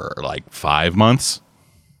for like 5 months.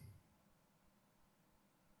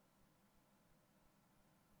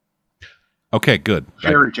 Okay, good.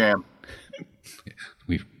 Cherry jam.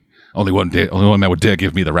 Only one that would dare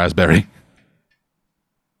give me the raspberry.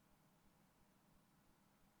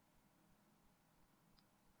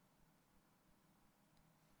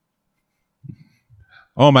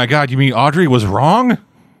 Oh my god, you mean Audrey was wrong?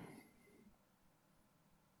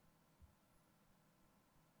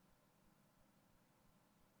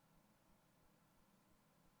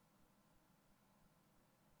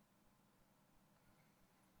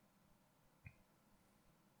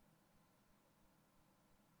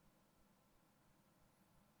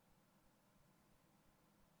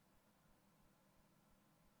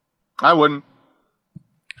 I wouldn't.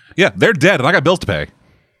 Yeah, they're dead, and I got bills to pay.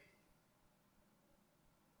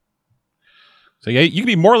 So yeah, you can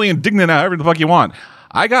be morally indignant however the fuck you want.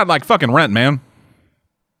 I got like fucking rent, man.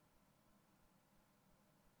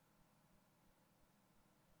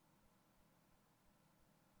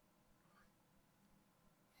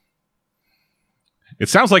 It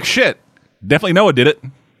sounds like shit. Definitely Noah did it.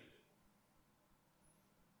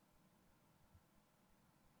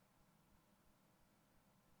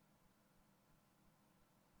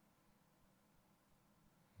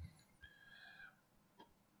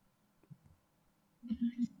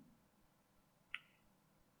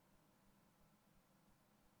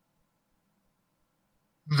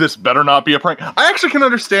 This better not be a prank. I actually can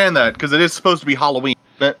understand that because it is supposed to be Halloween.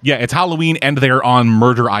 Yeah, it's Halloween and they're on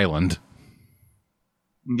Murder Island.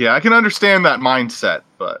 Yeah, I can understand that mindset,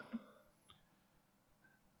 but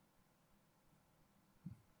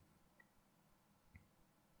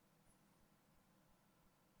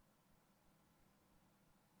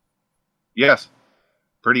yes,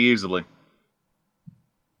 pretty easily.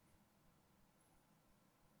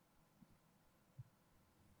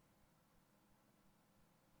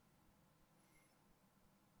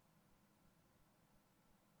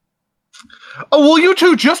 Oh, well, you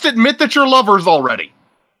two just admit that you're lovers already.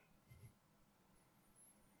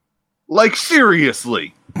 Like,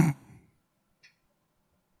 seriously.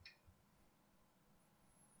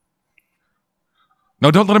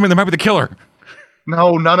 No, don't let him in. They might be the killer.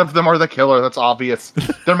 No, none of them are the killer. That's obvious.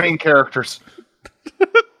 They're main characters.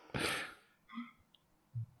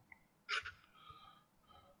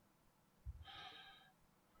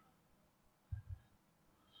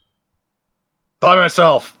 By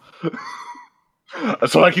myself.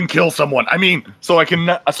 So I can kill someone. I mean, so I can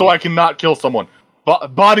not kill someone.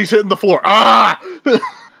 Bodies hitting the floor. Ah!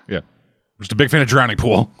 Yeah. Just a big fan of Drowning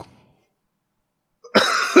Pool.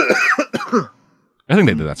 I think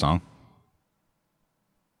they did that song.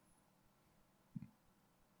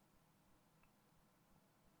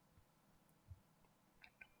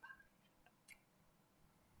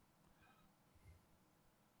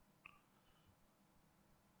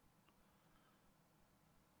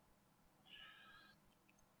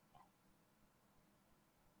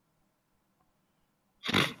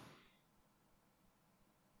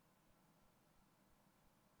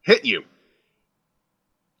 Hit you.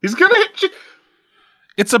 He's gonna hit you.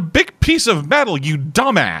 It's a big piece of metal, you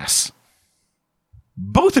dumbass.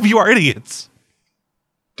 Both of you are idiots.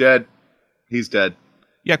 Dead. He's dead.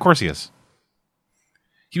 Yeah, of course he is.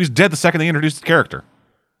 He was dead the second they introduced the character.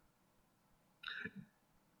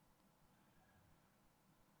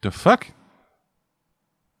 The fuck?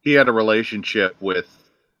 He had a relationship with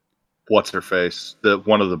what's her face, the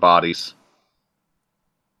one of the bodies.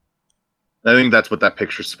 I think that's what that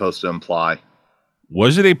picture's supposed to imply.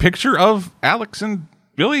 Was it a picture of Alex and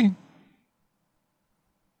Billy?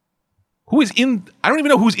 Who is in... I don't even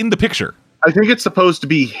know who's in the picture. I think it's supposed to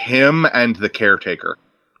be him and the caretaker.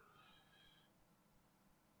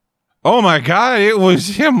 Oh my god, it was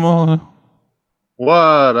him.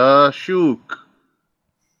 What a shook.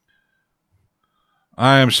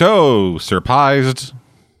 I am so surprised.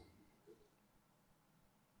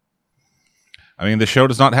 I mean, the show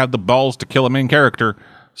does not have the balls to kill a main character,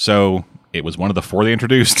 so it was one of the 4 they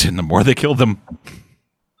introduced, and the more they killed them.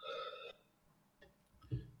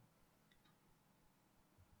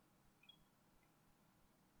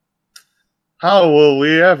 How will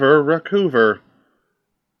we ever recover?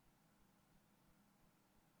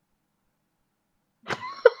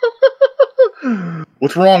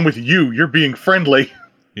 What's wrong with you? You're being friendly.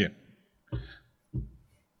 Yeah.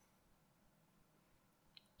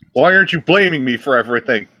 Why aren't you blaming me for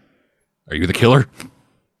everything? Are you the killer?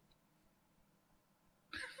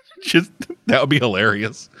 Just that would be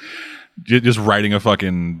hilarious. Just writing a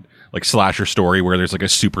fucking like slasher story where there's like a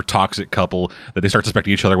super toxic couple that they start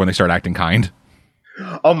suspecting each other when they start acting kind.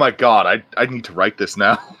 Oh my god, I need to write this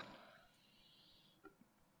now.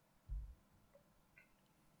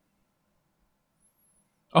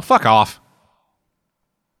 Oh, fuck off.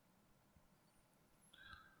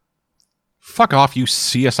 Fuck off, you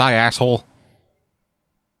CSI asshole.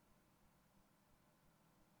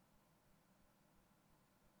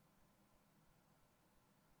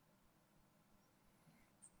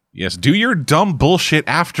 Yes, do your dumb bullshit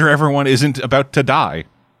after everyone isn't about to die.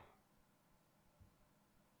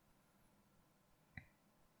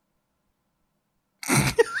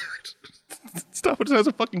 Stop, it has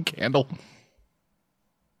a fucking candle.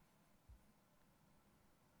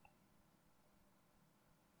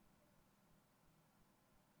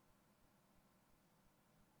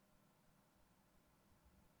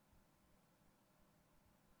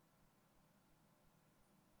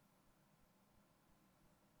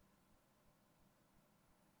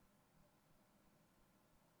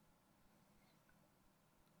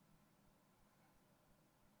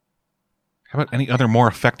 How about any other more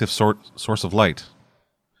effective source of light?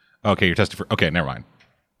 Okay, you're testing for... Okay, never mind.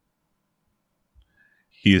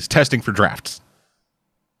 He is testing for drafts.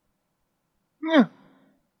 Yeah.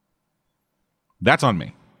 That's on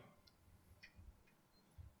me.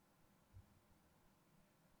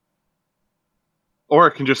 Or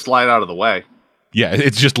it can just slide out of the way. Yeah,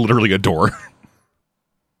 it's just literally a door.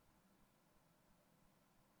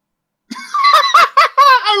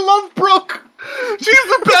 I love Brooke. She's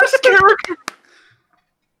the best character.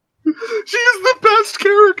 She is the best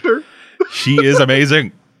character. She is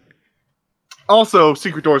amazing. Also,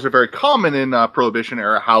 secret doors are very common in Prohibition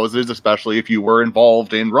era houses, especially if you were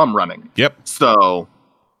involved in rum running. Yep. So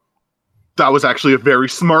that was actually a very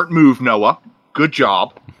smart move, Noah. Good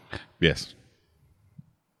job. Yes.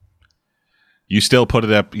 You still put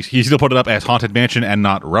it up. He still put it up as Haunted Mansion and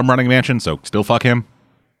not Rum Running Mansion, so still fuck him.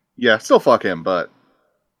 Yeah, still fuck him, but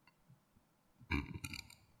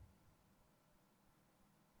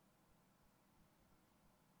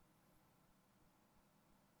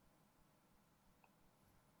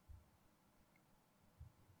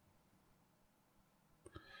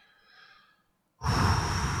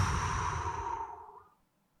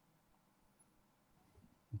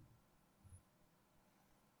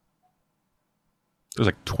There's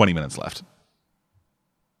like 20 minutes left.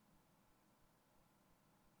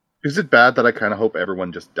 is it bad that I kind of hope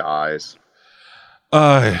everyone just dies?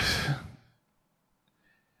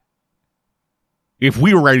 If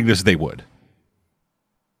we were writing this, they would.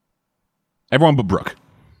 Everyone but Brooke.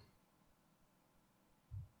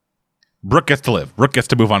 Brooke gets to live. Brooke gets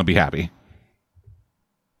to move on and be happy.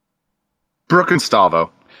 Brooke and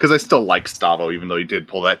Stavo. Because I still like Stavo, even though he did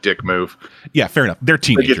pull that dick move. Yeah, fair enough. They're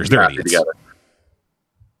teenagers. They're idiots. Yeah.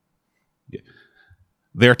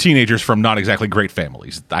 They're teenagers from not exactly great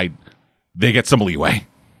families. They get some leeway.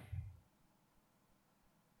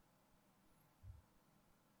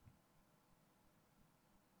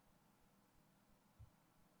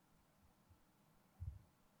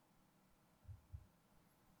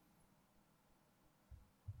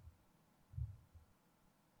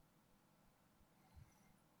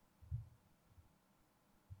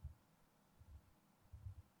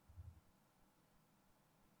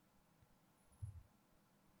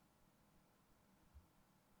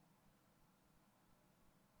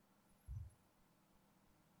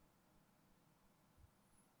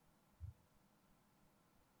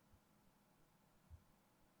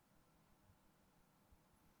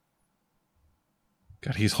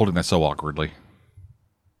 God, he's holding that so awkwardly.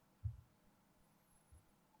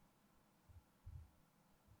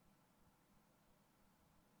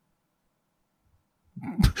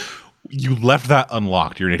 You left that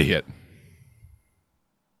unlocked. You're an idiot.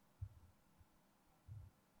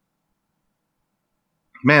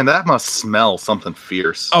 Man, that must smell something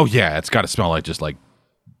fierce. Oh, yeah. It's got to smell like just like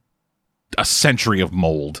a century of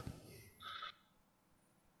mold.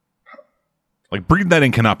 Like, breathing that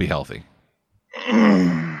in cannot be healthy.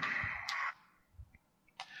 It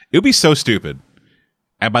would be so stupid.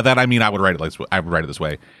 And by that, I mean I would write it this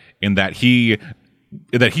way. In that he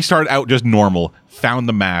started out just normal, found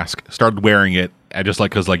the mask, started wearing it, and just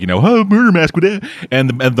like, because like, oh, murder mask, and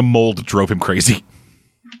the mold drove him crazy.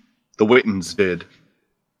 The Wittens did.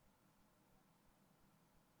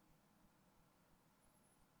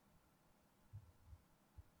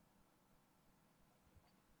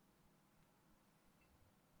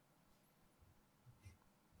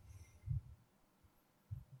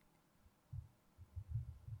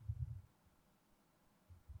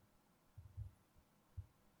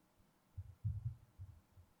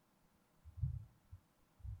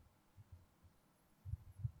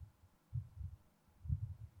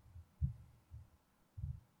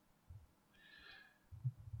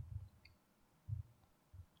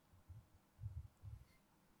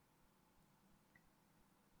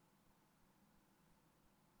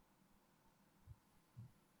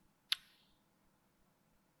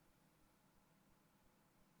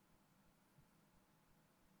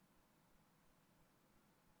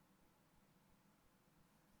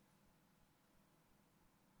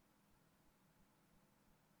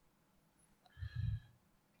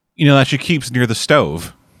 That she keeps near the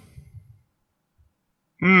stove.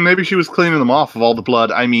 Maybe she was cleaning them off of all the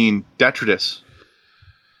blood. I mean, detritus.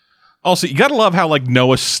 Also, you gotta love how like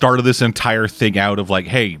Noah started this entire thing out of like,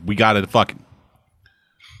 hey, we gotta fucking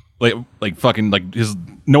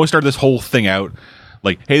Noah started this whole thing out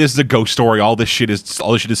like, hey, this is a ghost story. All this shit is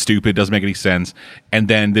stupid. Doesn't make any sense. And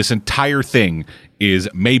then this entire thing is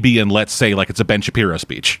maybe and let's say like it's a Ben Shapiro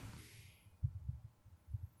speech.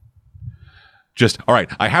 Just, all right,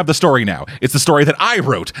 I have the story now. It's the story that I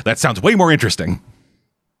wrote. That sounds way more interesting.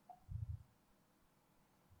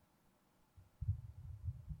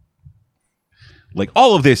 Like,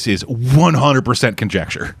 all of this is 100%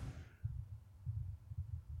 conjecture.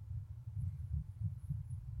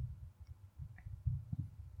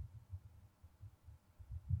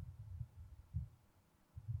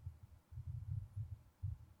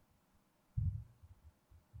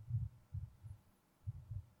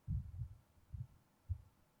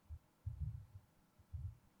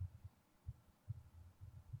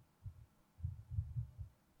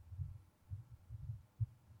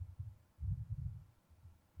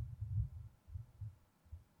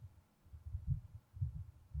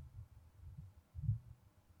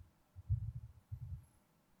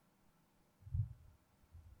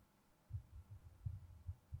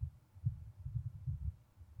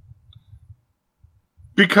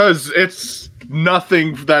 Because it's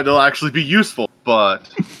nothing that'll actually be useful, but...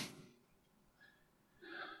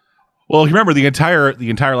 Well, you remember the entire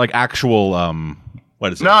like actual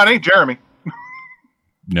what is it? No, it ain't Jeremy.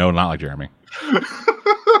 No, not like Jeremy.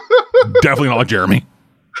 Definitely not like Jeremy.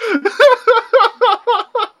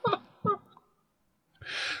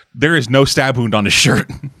 There is no stab wound on his shirt.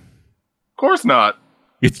 Of course not.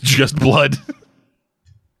 It's just blood.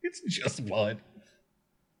 It's just blood.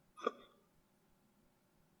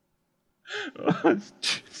 You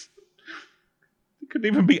couldn't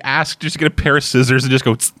even be asked just to get a pair of scissors and just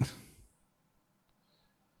go.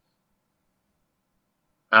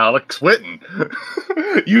 Alex Whitten.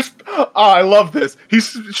 I love this.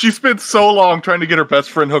 She spent so long trying to get her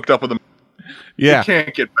best friend hooked up with him. Yeah. It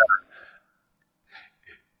can't get better.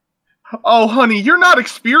 Oh, honey, you're not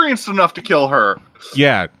experienced enough to kill her.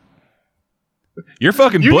 Yeah. You're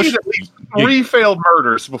fucking You bush. need at least 3 failed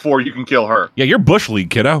murders before you can kill her. Yeah, you're bush league,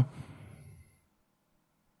 kiddo.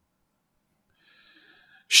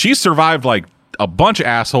 She survived like a bunch of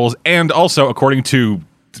assholes, and also according to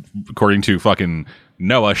fucking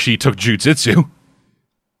Noah, she took jujitsu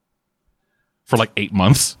for like 8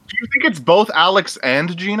 months. Do you think it's both Alex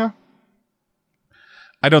and Gina?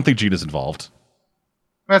 I don't think Gina's involved.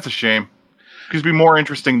 That's a shame. She'd be more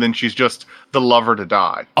interesting than she's just the lover to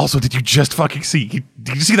die. Also, did you just fucking see?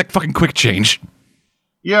 Did you see that fucking quick change?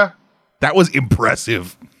 Yeah. That was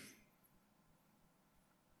impressive.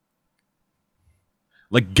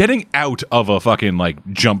 Like, getting out of a fucking, like,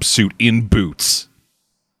 jumpsuit in boots.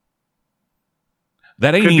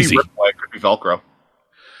 That ain't easy. Could be Velcro.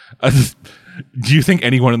 Do you think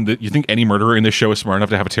any murderer in this show is smart enough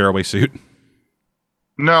to have a tearaway suit?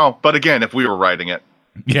 No, but again, if we were writing it.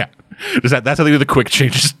 Yeah. That's how they do the quick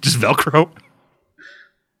change, just Velcro?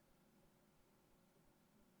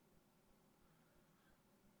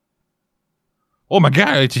 Oh my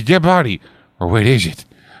God, it's a dead body. Or what is it?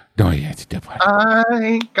 No, yeah, it's a dead body. I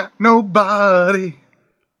ain't got nobody.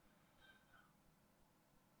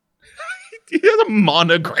 He has a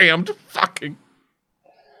monogrammed fucking...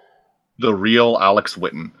 The real Alex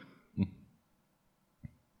Whitten.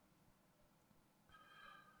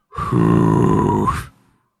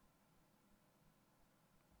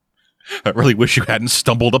 I really wish you hadn't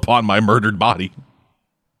stumbled upon my murdered body.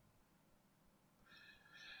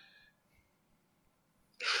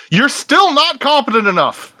 You're still not competent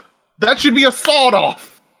enough. That should be a sawed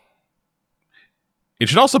off. It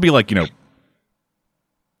should also be like,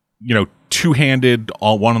 two-handed,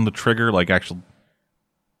 all one on the trigger, like actual.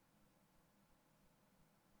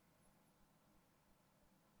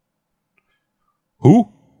 Who?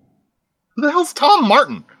 Who the hell's Tom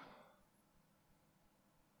Martin?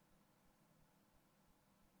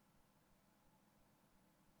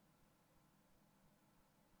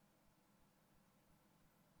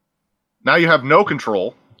 Now you have no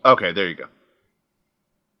control. Okay, there you go.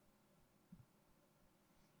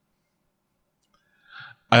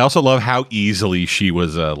 I also love how easily she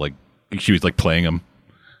was playing him.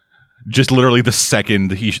 Just literally the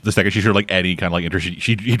second she showed like any kind of like interest,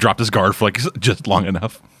 he dropped his guard for like just long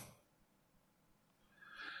enough.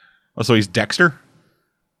 Oh, so he's Dexter?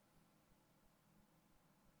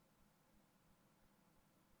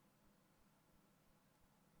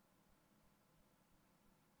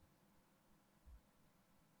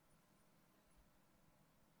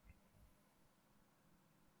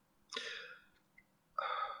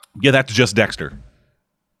 Yeah, that's just Dexter.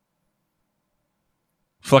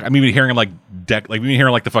 Fuck, I'm even hearing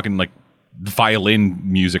the fucking like violin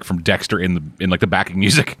music from Dexter in like the backing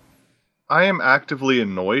music. I am actively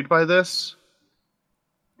annoyed by this.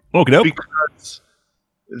 Okay, nope. Because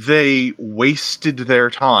they wasted their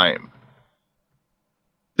time.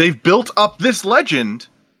 They've built up this legend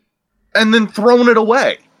and then thrown it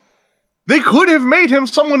away. They could have made him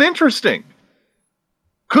someone interesting.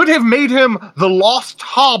 Could have made him the Lost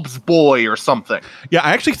Hobbs boy or something. Yeah,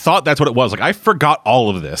 I actually thought that's what it was. Like, I forgot all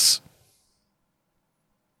of this.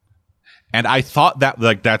 And I thought that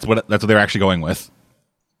like that's what they're actually going with.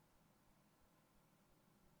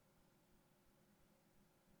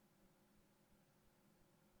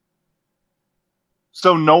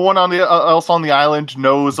 So no one else on the island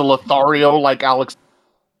knows a Lothario like Alex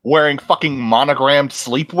wearing fucking monogrammed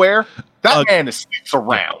sleepwear? That man sleeps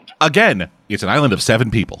around. Again, it's an island of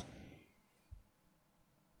 7 people.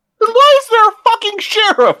 Then why is there a fucking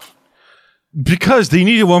sheriff? Because they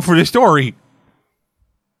needed one for the story.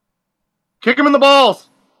 Kick him in the balls.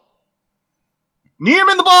 Knee him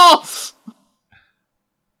in the balls.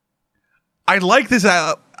 I like this.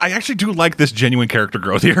 I actually do like this genuine character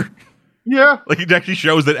growth here. Yeah. Like, it actually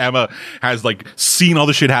shows that Emma has, like, seen all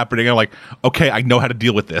the shit happening. And I'm like, okay, I know how to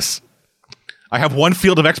deal with this. I have one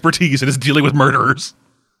field of expertise, and it's dealing with murderers.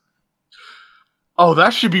 Oh,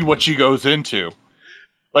 that should be what she goes into.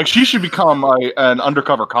 Like, she should become an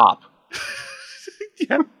undercover cop.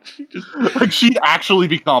 Yeah. She'd actually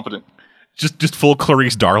be competent. Just full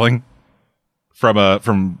Clarice Darling from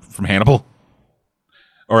Hannibal.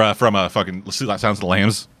 Or from fucking Sounds of the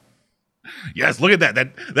Lambs. Yes, look at that.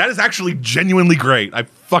 That is actually genuinely great. I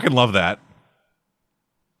fucking love that.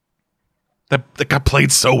 That got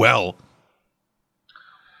played so well.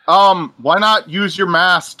 Why not use your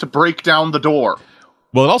mask to break down the door?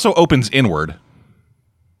 Well, it also opens inward.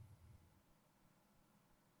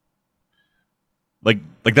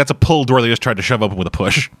 Like that's a pull door they just tried to shove open with a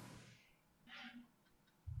push.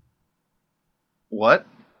 What?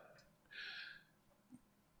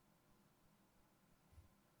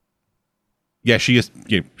 Yeah, she is.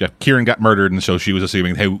 Kieran got murdered, and so she was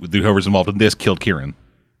assuming whoever's involved in this killed Kieran.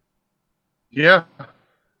 Yeah.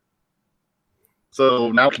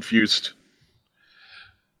 So now confused.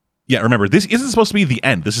 Yeah, remember, this isn't supposed to be the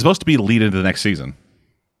end. This is supposed to be the lead into the next season.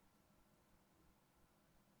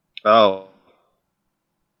 Oh.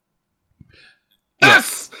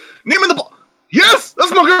 Yes! Name in the ball. Yes!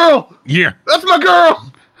 That's my girl! Yeah. That's my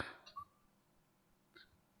girl!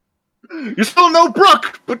 You're still no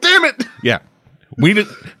Brooke, but damn it! Yeah. We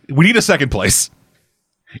need a second place.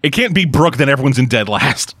 It can't be Brooke, then everyone's in dead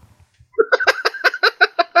last.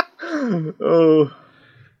 Oh.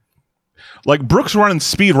 Like, Brooke's running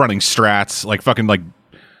speed running strats, like fucking like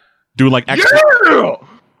doing like extra. Yeah!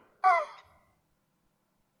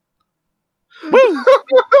 Woo!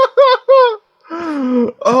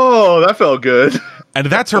 Oh, that felt good. And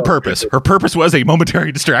that's her purpose. Her purpose was a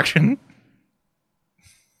momentary distraction.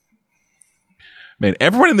 Man,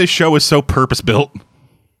 everyone in this show is so purpose built.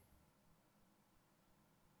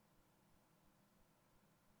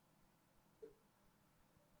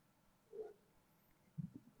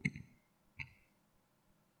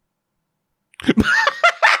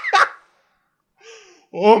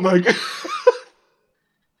 Oh my god.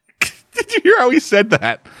 Did you hear how he said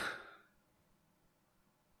that?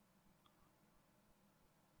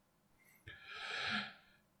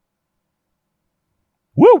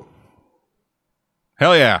 Woo!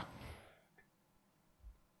 Hell yeah.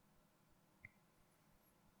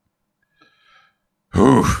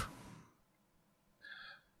 Whew.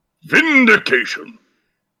 Vindication.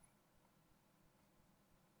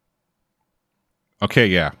 Okay,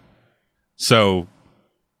 yeah. So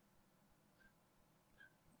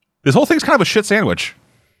this whole thing's kind of a shit sandwich.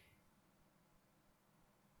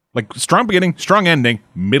 Like, strong beginning, strong ending,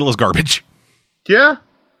 middle is garbage. Yeah.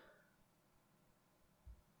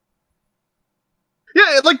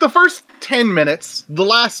 Yeah, like the first 10 minutes, the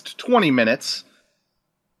last 20 minutes.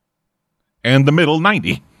 And the middle,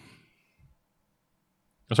 90.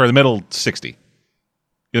 Oh, sorry, the middle, 60.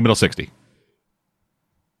 The middle, 60.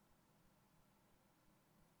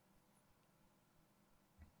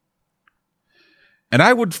 And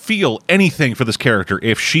I would feel anything for this character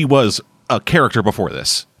if she was a character before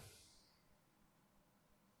this.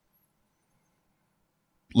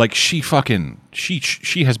 Like, she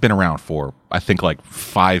has been around for, I think, like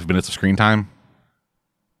 5 minutes of screen time.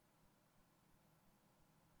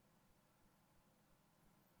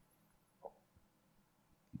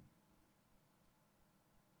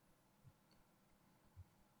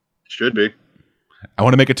 Should be. I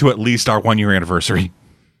want to make it to at least our 1 year anniversary.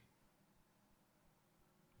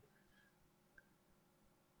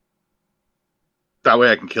 That way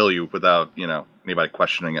I can kill you without, anybody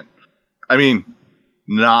questioning it. I mean,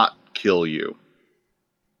 not kill you.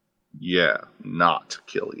 Yeah, not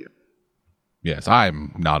kill you. Yes,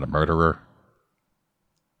 I'm not a murderer.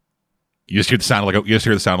 You just hear the sound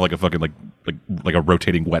of like a fucking like a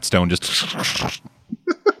rotating whetstone. Just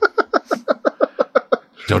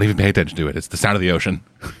don't even pay attention to it. It's the sound of the ocean.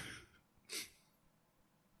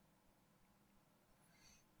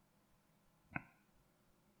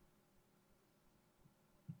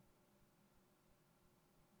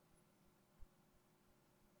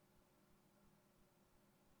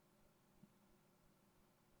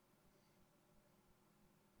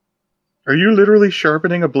 Are you literally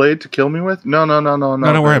sharpening a blade to kill me with? No. No,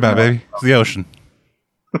 don't worry about it, baby. It's the ocean.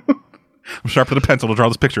 I'm sharpening a pencil to draw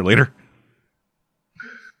this picture later.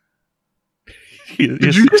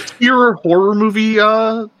 Did you just hear a horror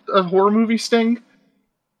movie sting?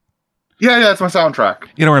 Yeah, that's my soundtrack.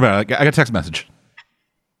 You don't worry about it. I got a text message.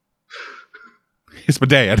 It's my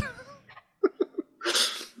dad.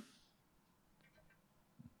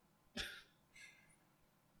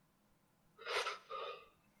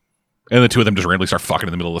 And the two of them just randomly start fucking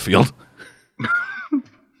in the middle of the field. The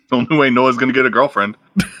only way Noah's gonna get a girlfriend.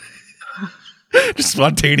 Just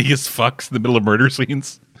spontaneous fucks in the middle of murder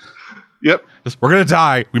scenes. Yep. We're gonna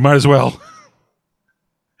die. We might as well.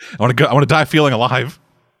 I want to die feeling alive.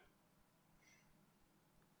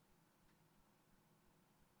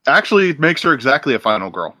 Actually, it makes her exactly a final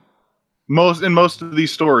girl. In most of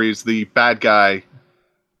these stories, the bad guy.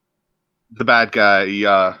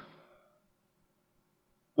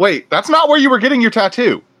 Wait, that's not where you were getting your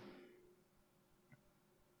tattoo.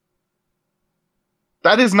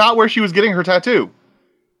 That is not where she was getting her tattoo.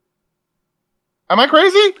 Am I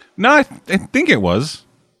crazy? No, I think it was.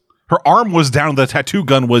 Her arm was down. The tattoo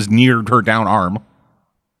gun was near her down arm.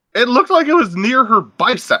 It looked like it was near her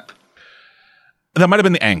bicep. That might have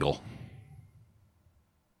been the angle.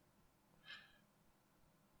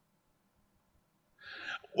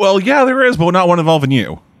 Well, yeah, there is, but not one involving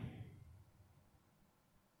you.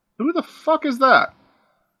 Who the fuck is that?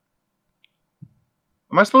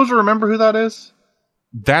 Am I supposed to remember who that is?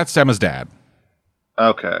 That's Emma's dad.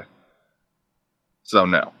 Okay. So,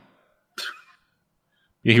 no.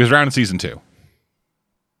 Yeah, he was around in season 2.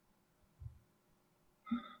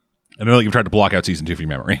 I know that you've tried to block out season 2 from your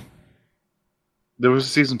memory. There was a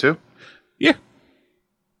season 2? Yeah.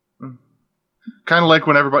 Kind of like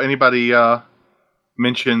when anybody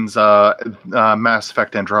mentions Mass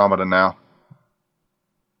Effect Andromeda now.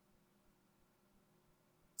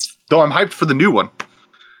 Though I'm hyped for the new one.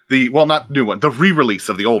 Not new one, the re-release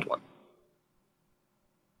of the old one.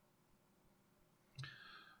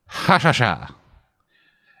 Ha ha ha.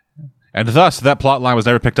 And thus, that plot line was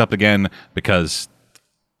never picked up again because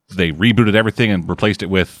they rebooted everything and replaced it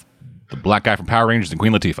with the black guy from Power Rangers and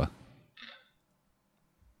Queen Latifah.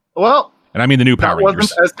 Well, and I mean the new Power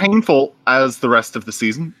Rangers. Wasn't as painful as the rest of the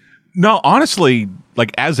season. No, honestly,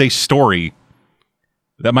 like as a story,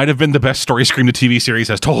 that might have been the best story Scream the TV series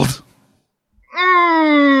has told.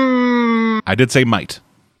 I did say might.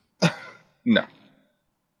 No.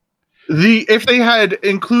 If they had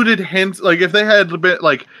included hints, like if they had a bit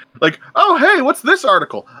like, oh hey, what's this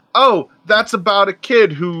article? Oh, that's about a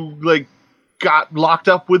kid who like got locked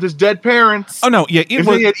up with his dead parents. Oh no, yeah, if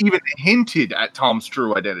they had even hinted at Tom's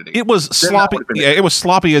true identity, it was sloppy. Yeah, it was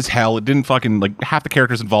sloppy as hell. It didn't fucking like half the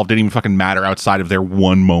characters involved didn't even fucking matter outside of their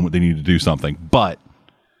one moment they needed to do something. But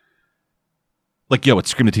like, yo, it's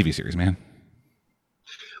Scream the TV series, man.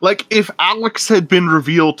 Like, if Alex had been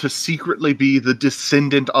revealed to secretly be the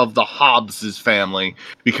descendant of the Hobbs' family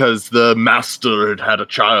because the master had a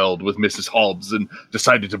child with Mrs. Hobbs and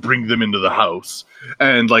decided to bring them into the house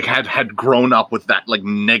and, like, had grown up with that, like,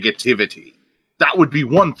 negativity, that would be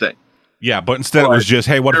one thing. Yeah, but instead it was just,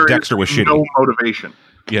 hey, what if Dexter was shitty? No motivation.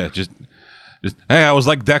 Yeah, just, hey, I was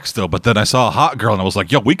like Dexter, but then I saw a hot girl and I was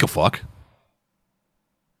like, yo, we could fuck.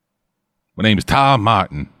 My name is Tom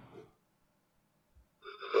Martin.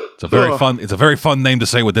 It's a very fun name to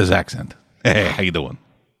say with this accent. Hey, how you doing?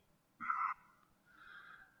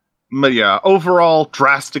 But yeah, overall,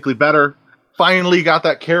 drastically better. Finally got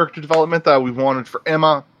that character development that we wanted for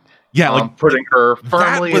Emma. Yeah, like putting her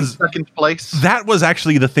firmly in second place. That was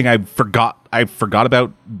actually the thing I forgot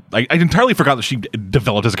about. I entirely forgot that she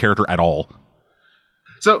developed as a character at all.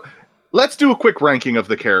 So let's do a quick ranking of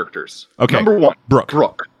the characters. Okay, number 1,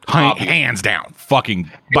 Brooke. Hands down,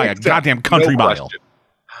 fucking by a goddamn country mile.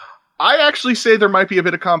 I actually say there might be a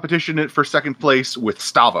bit of competition for second place with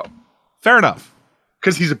Stavo. Fair enough,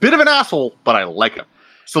 because he's a bit of an asshole, but I like him.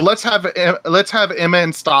 So let's have Emma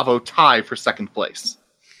and Stavo tie for second place.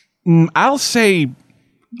 I'll say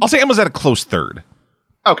Emma's at a close third.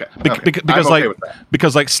 Okay,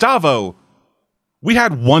 because like Stavo, we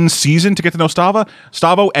had one season to get to know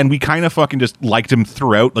Stavo, and we kind of fucking just liked him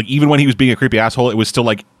throughout. Like even when he was being a creepy asshole, it was still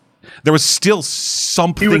like there was still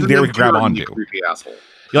something there we could grab onto. Creepy asshole.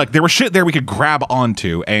 Like there was shit there we could grab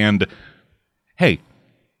onto, and hey,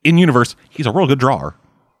 in universe, he's a real good drawer.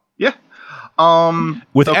 Yeah.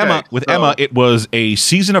 With Emma, it was a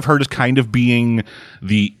season of her just kind of being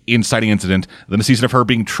the inciting incident, then a season of her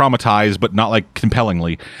being traumatized, but not like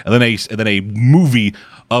compellingly, and then a movie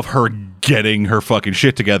of her getting her fucking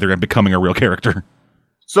shit together and becoming a real character.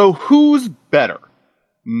 So who's better,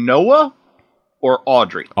 Noah or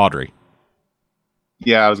Audrey? Audrey.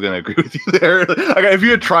 Yeah, I was going to agree with you there. If you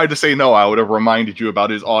had tried to say Noah, I would have reminded you about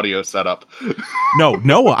his audio setup. No,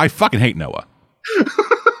 Noah, I fucking hate Noah.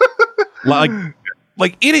 Like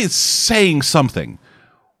it is saying something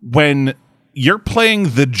when you're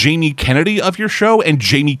playing the Jamie Kennedy of your show and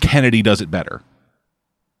Jamie Kennedy does it better.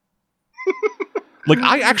 Like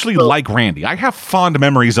I actually like Randy. I have fond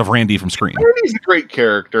memories of Randy from Scream. Randy's a great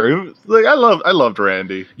character. Like I loved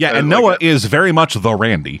Randy. Yeah, and Noah is very much the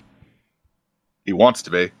Randy. He wants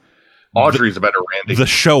to be. Audrey's a better Randy. The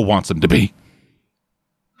show wants him to be.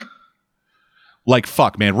 Like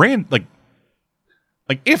fuck, man. Like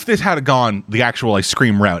if this had gone the actual like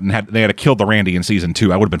Scream route and they had killed the Randy in season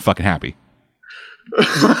 2, I would have been fucking happy.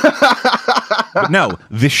 But no,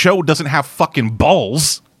 this show doesn't have fucking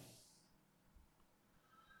balls.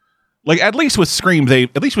 Like at least with Scream,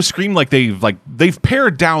 they've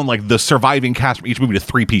pared down like the surviving cast from each movie to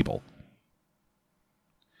 3 people.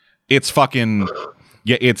 It's fucking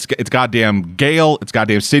it's goddamn Gail, it's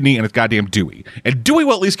goddamn Sydney, and it's goddamn Dewey. And Dewey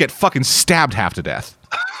will at least get fucking stabbed half to death.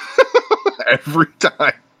 Every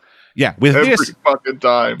time. Yeah, with every this fucking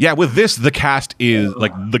time. Yeah, with this, the cast is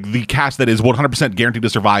like the cast that is 100% guaranteed to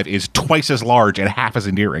survive is twice as large and half as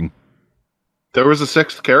endearing. There was a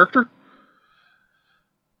 6th character?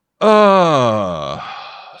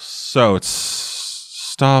 So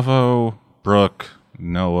it's Stavo, Brooke,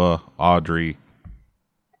 Noah, Audrey,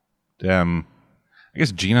 Dem. I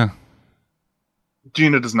guess Gina.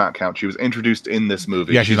 Gina does not count. She was introduced in this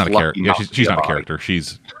movie. Yeah, she's not a character. Yeah, she's not a character.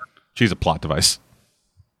 She's a plot device.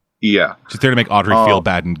 Yeah. She's there to make Audrey feel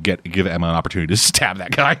bad and give Emma an opportunity to stab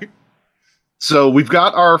that guy. So we've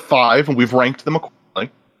got our 5 and we've ranked them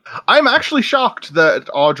accordingly. I'm actually shocked that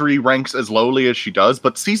Audrey ranks as lowly as she does,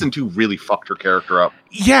 but season 2 really fucked her character up.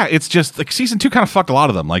 Yeah, it's just like season 2 kind of fucked a lot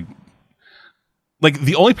of them. Like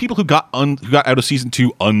the only people who got out of season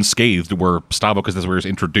 2 unscathed were Stavo because that's where he was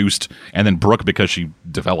introduced, and then Brooke because she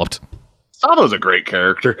developed. Stavo's a great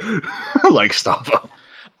character. I like Stavo.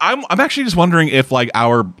 I'm actually just wondering if like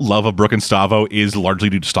our love of Brooke and Stavo is largely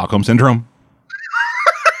due to Stockholm Syndrome.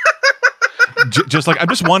 Just like I'm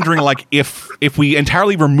just wondering like if we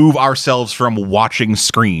entirely remove ourselves from watching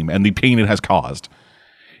Scream and the pain it has caused,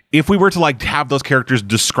 if we were to like have those characters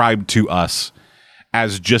described to us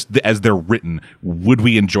as they're written, would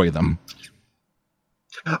we enjoy them?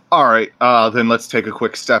 All right, then let's take a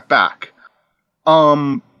quick step back.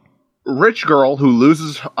 rich girl who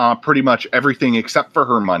loses pretty much everything except for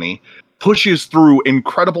her money, pushes through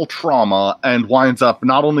incredible trauma and winds up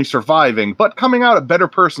not only surviving, but coming out a better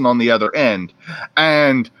person on the other end.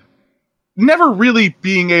 And never really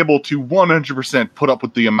being able to 100% put up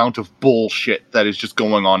with the amount of bullshit that is just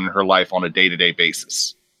going on in her life on a day-to-day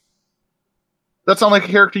basis. That sound like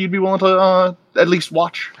a character you'd be willing to at least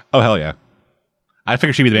watch? Oh, hell yeah. I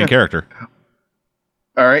figured she'd be the main character.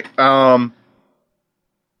 All right.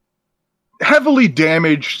 Heavily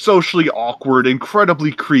damaged, socially awkward,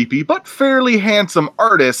 incredibly creepy, but fairly handsome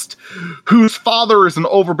artist whose father is an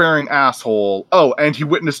overbearing asshole. Oh, and he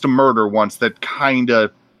witnessed a murder once that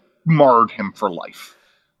kinda marred him for life.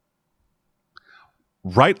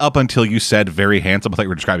 Right up until you said very handsome, I thought you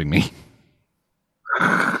were describing me.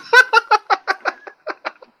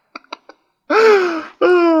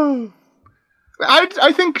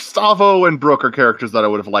 I think Stavo and Brooke are characters that I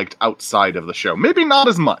would have liked outside of the show. Maybe not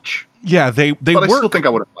as much. Yeah, they but work. I still think I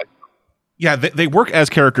would have liked them. Yeah, they work as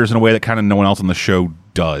characters in a way that kind of no one else on the show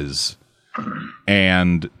does.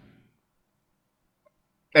 And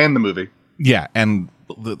the movie. Yeah, and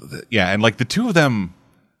and like the two of them,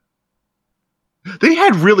 they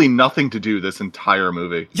had really nothing to do this entire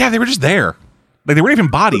movie. Yeah, they were just there. Like they weren't even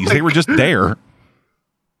bodies; they were just there.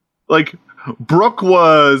 Like Brooke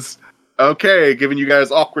was okay, giving you guys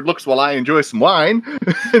awkward looks while I enjoy some wine,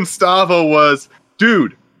 and Stavo was,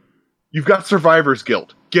 dude, you've got survivor's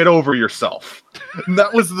guilt. Get over yourself. And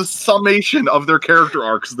that was the summation of their character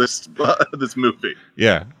arcs this movie.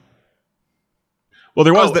 Yeah. Well,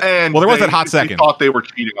 there was that hot second. They thought they were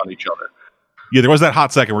cheating on each other. Yeah, there was that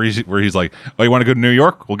hot second where he's like, "Oh, you want to go to New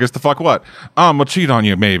York? Well, guess the fuck what? I'll cheat on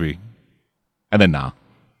you, maybe." And then nah.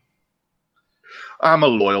 I'm a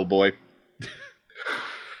loyal boy.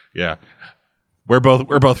 Yeah, we're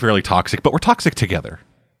both fairly toxic, but we're toxic together.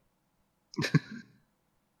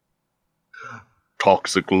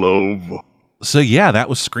 Toxic love. So yeah, that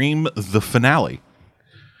was Scream the finale.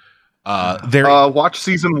 Watch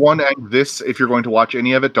season 1 and this. If you're going to watch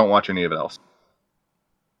any of it, don't watch any of it else.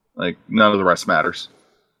 Like none of the rest matters.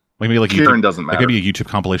 Maybe like Kieran doesn't matter. Like maybe a YouTube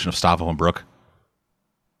compilation of Stavo and Brooke.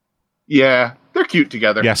 Yeah, they're cute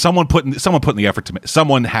together. Yeah, someone has put in the effort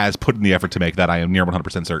to make that. I am near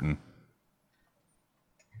 100% certain.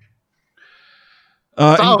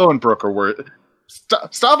 Stavo and Brooke are worth.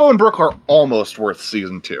 Stavo and Brooke are almost worth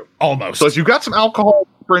season 2. Almost. So if you've got some alcohol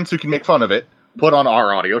friends who can make fun of it, put on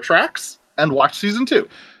our audio tracks and watch season 2.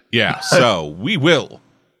 Yeah, so we will.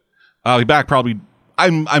 I'll be back probably.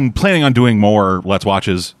 I'm planning on doing more Let's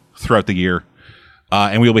Watches throughout the year,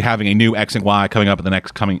 and we will be having a new X and Y coming up in the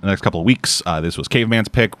next couple of weeks. This was Caveman's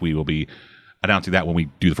pick. We will be announcing that when we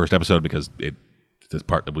do the first episode because this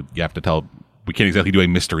part that you have to tell. We can't exactly do a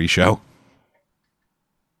mystery show.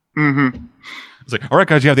 Mm-hmm. It's like, all right,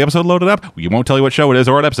 guys, you have the episode loaded up. We won't tell you what show it is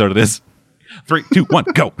or what episode it is. 3, 2, 1,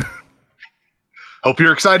 go. Hope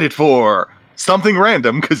you're excited for something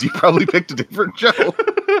random because you probably picked a different show.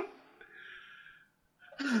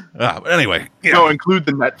 But anyway, yeah. So include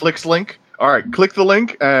the Netflix link. All right, click the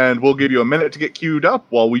link and we'll give you a minute to get queued up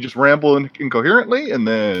while we just ramble incoherently and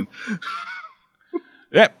then...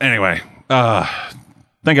 Yep, anyway.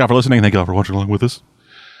 Thank you all for listening. Thank you all for watching along with us.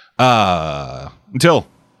 Until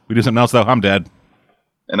we do something else, though, I'm Dad.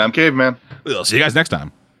 And I'm Caveman. We'll see you guys next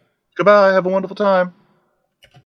time. Goodbye. Have a wonderful time.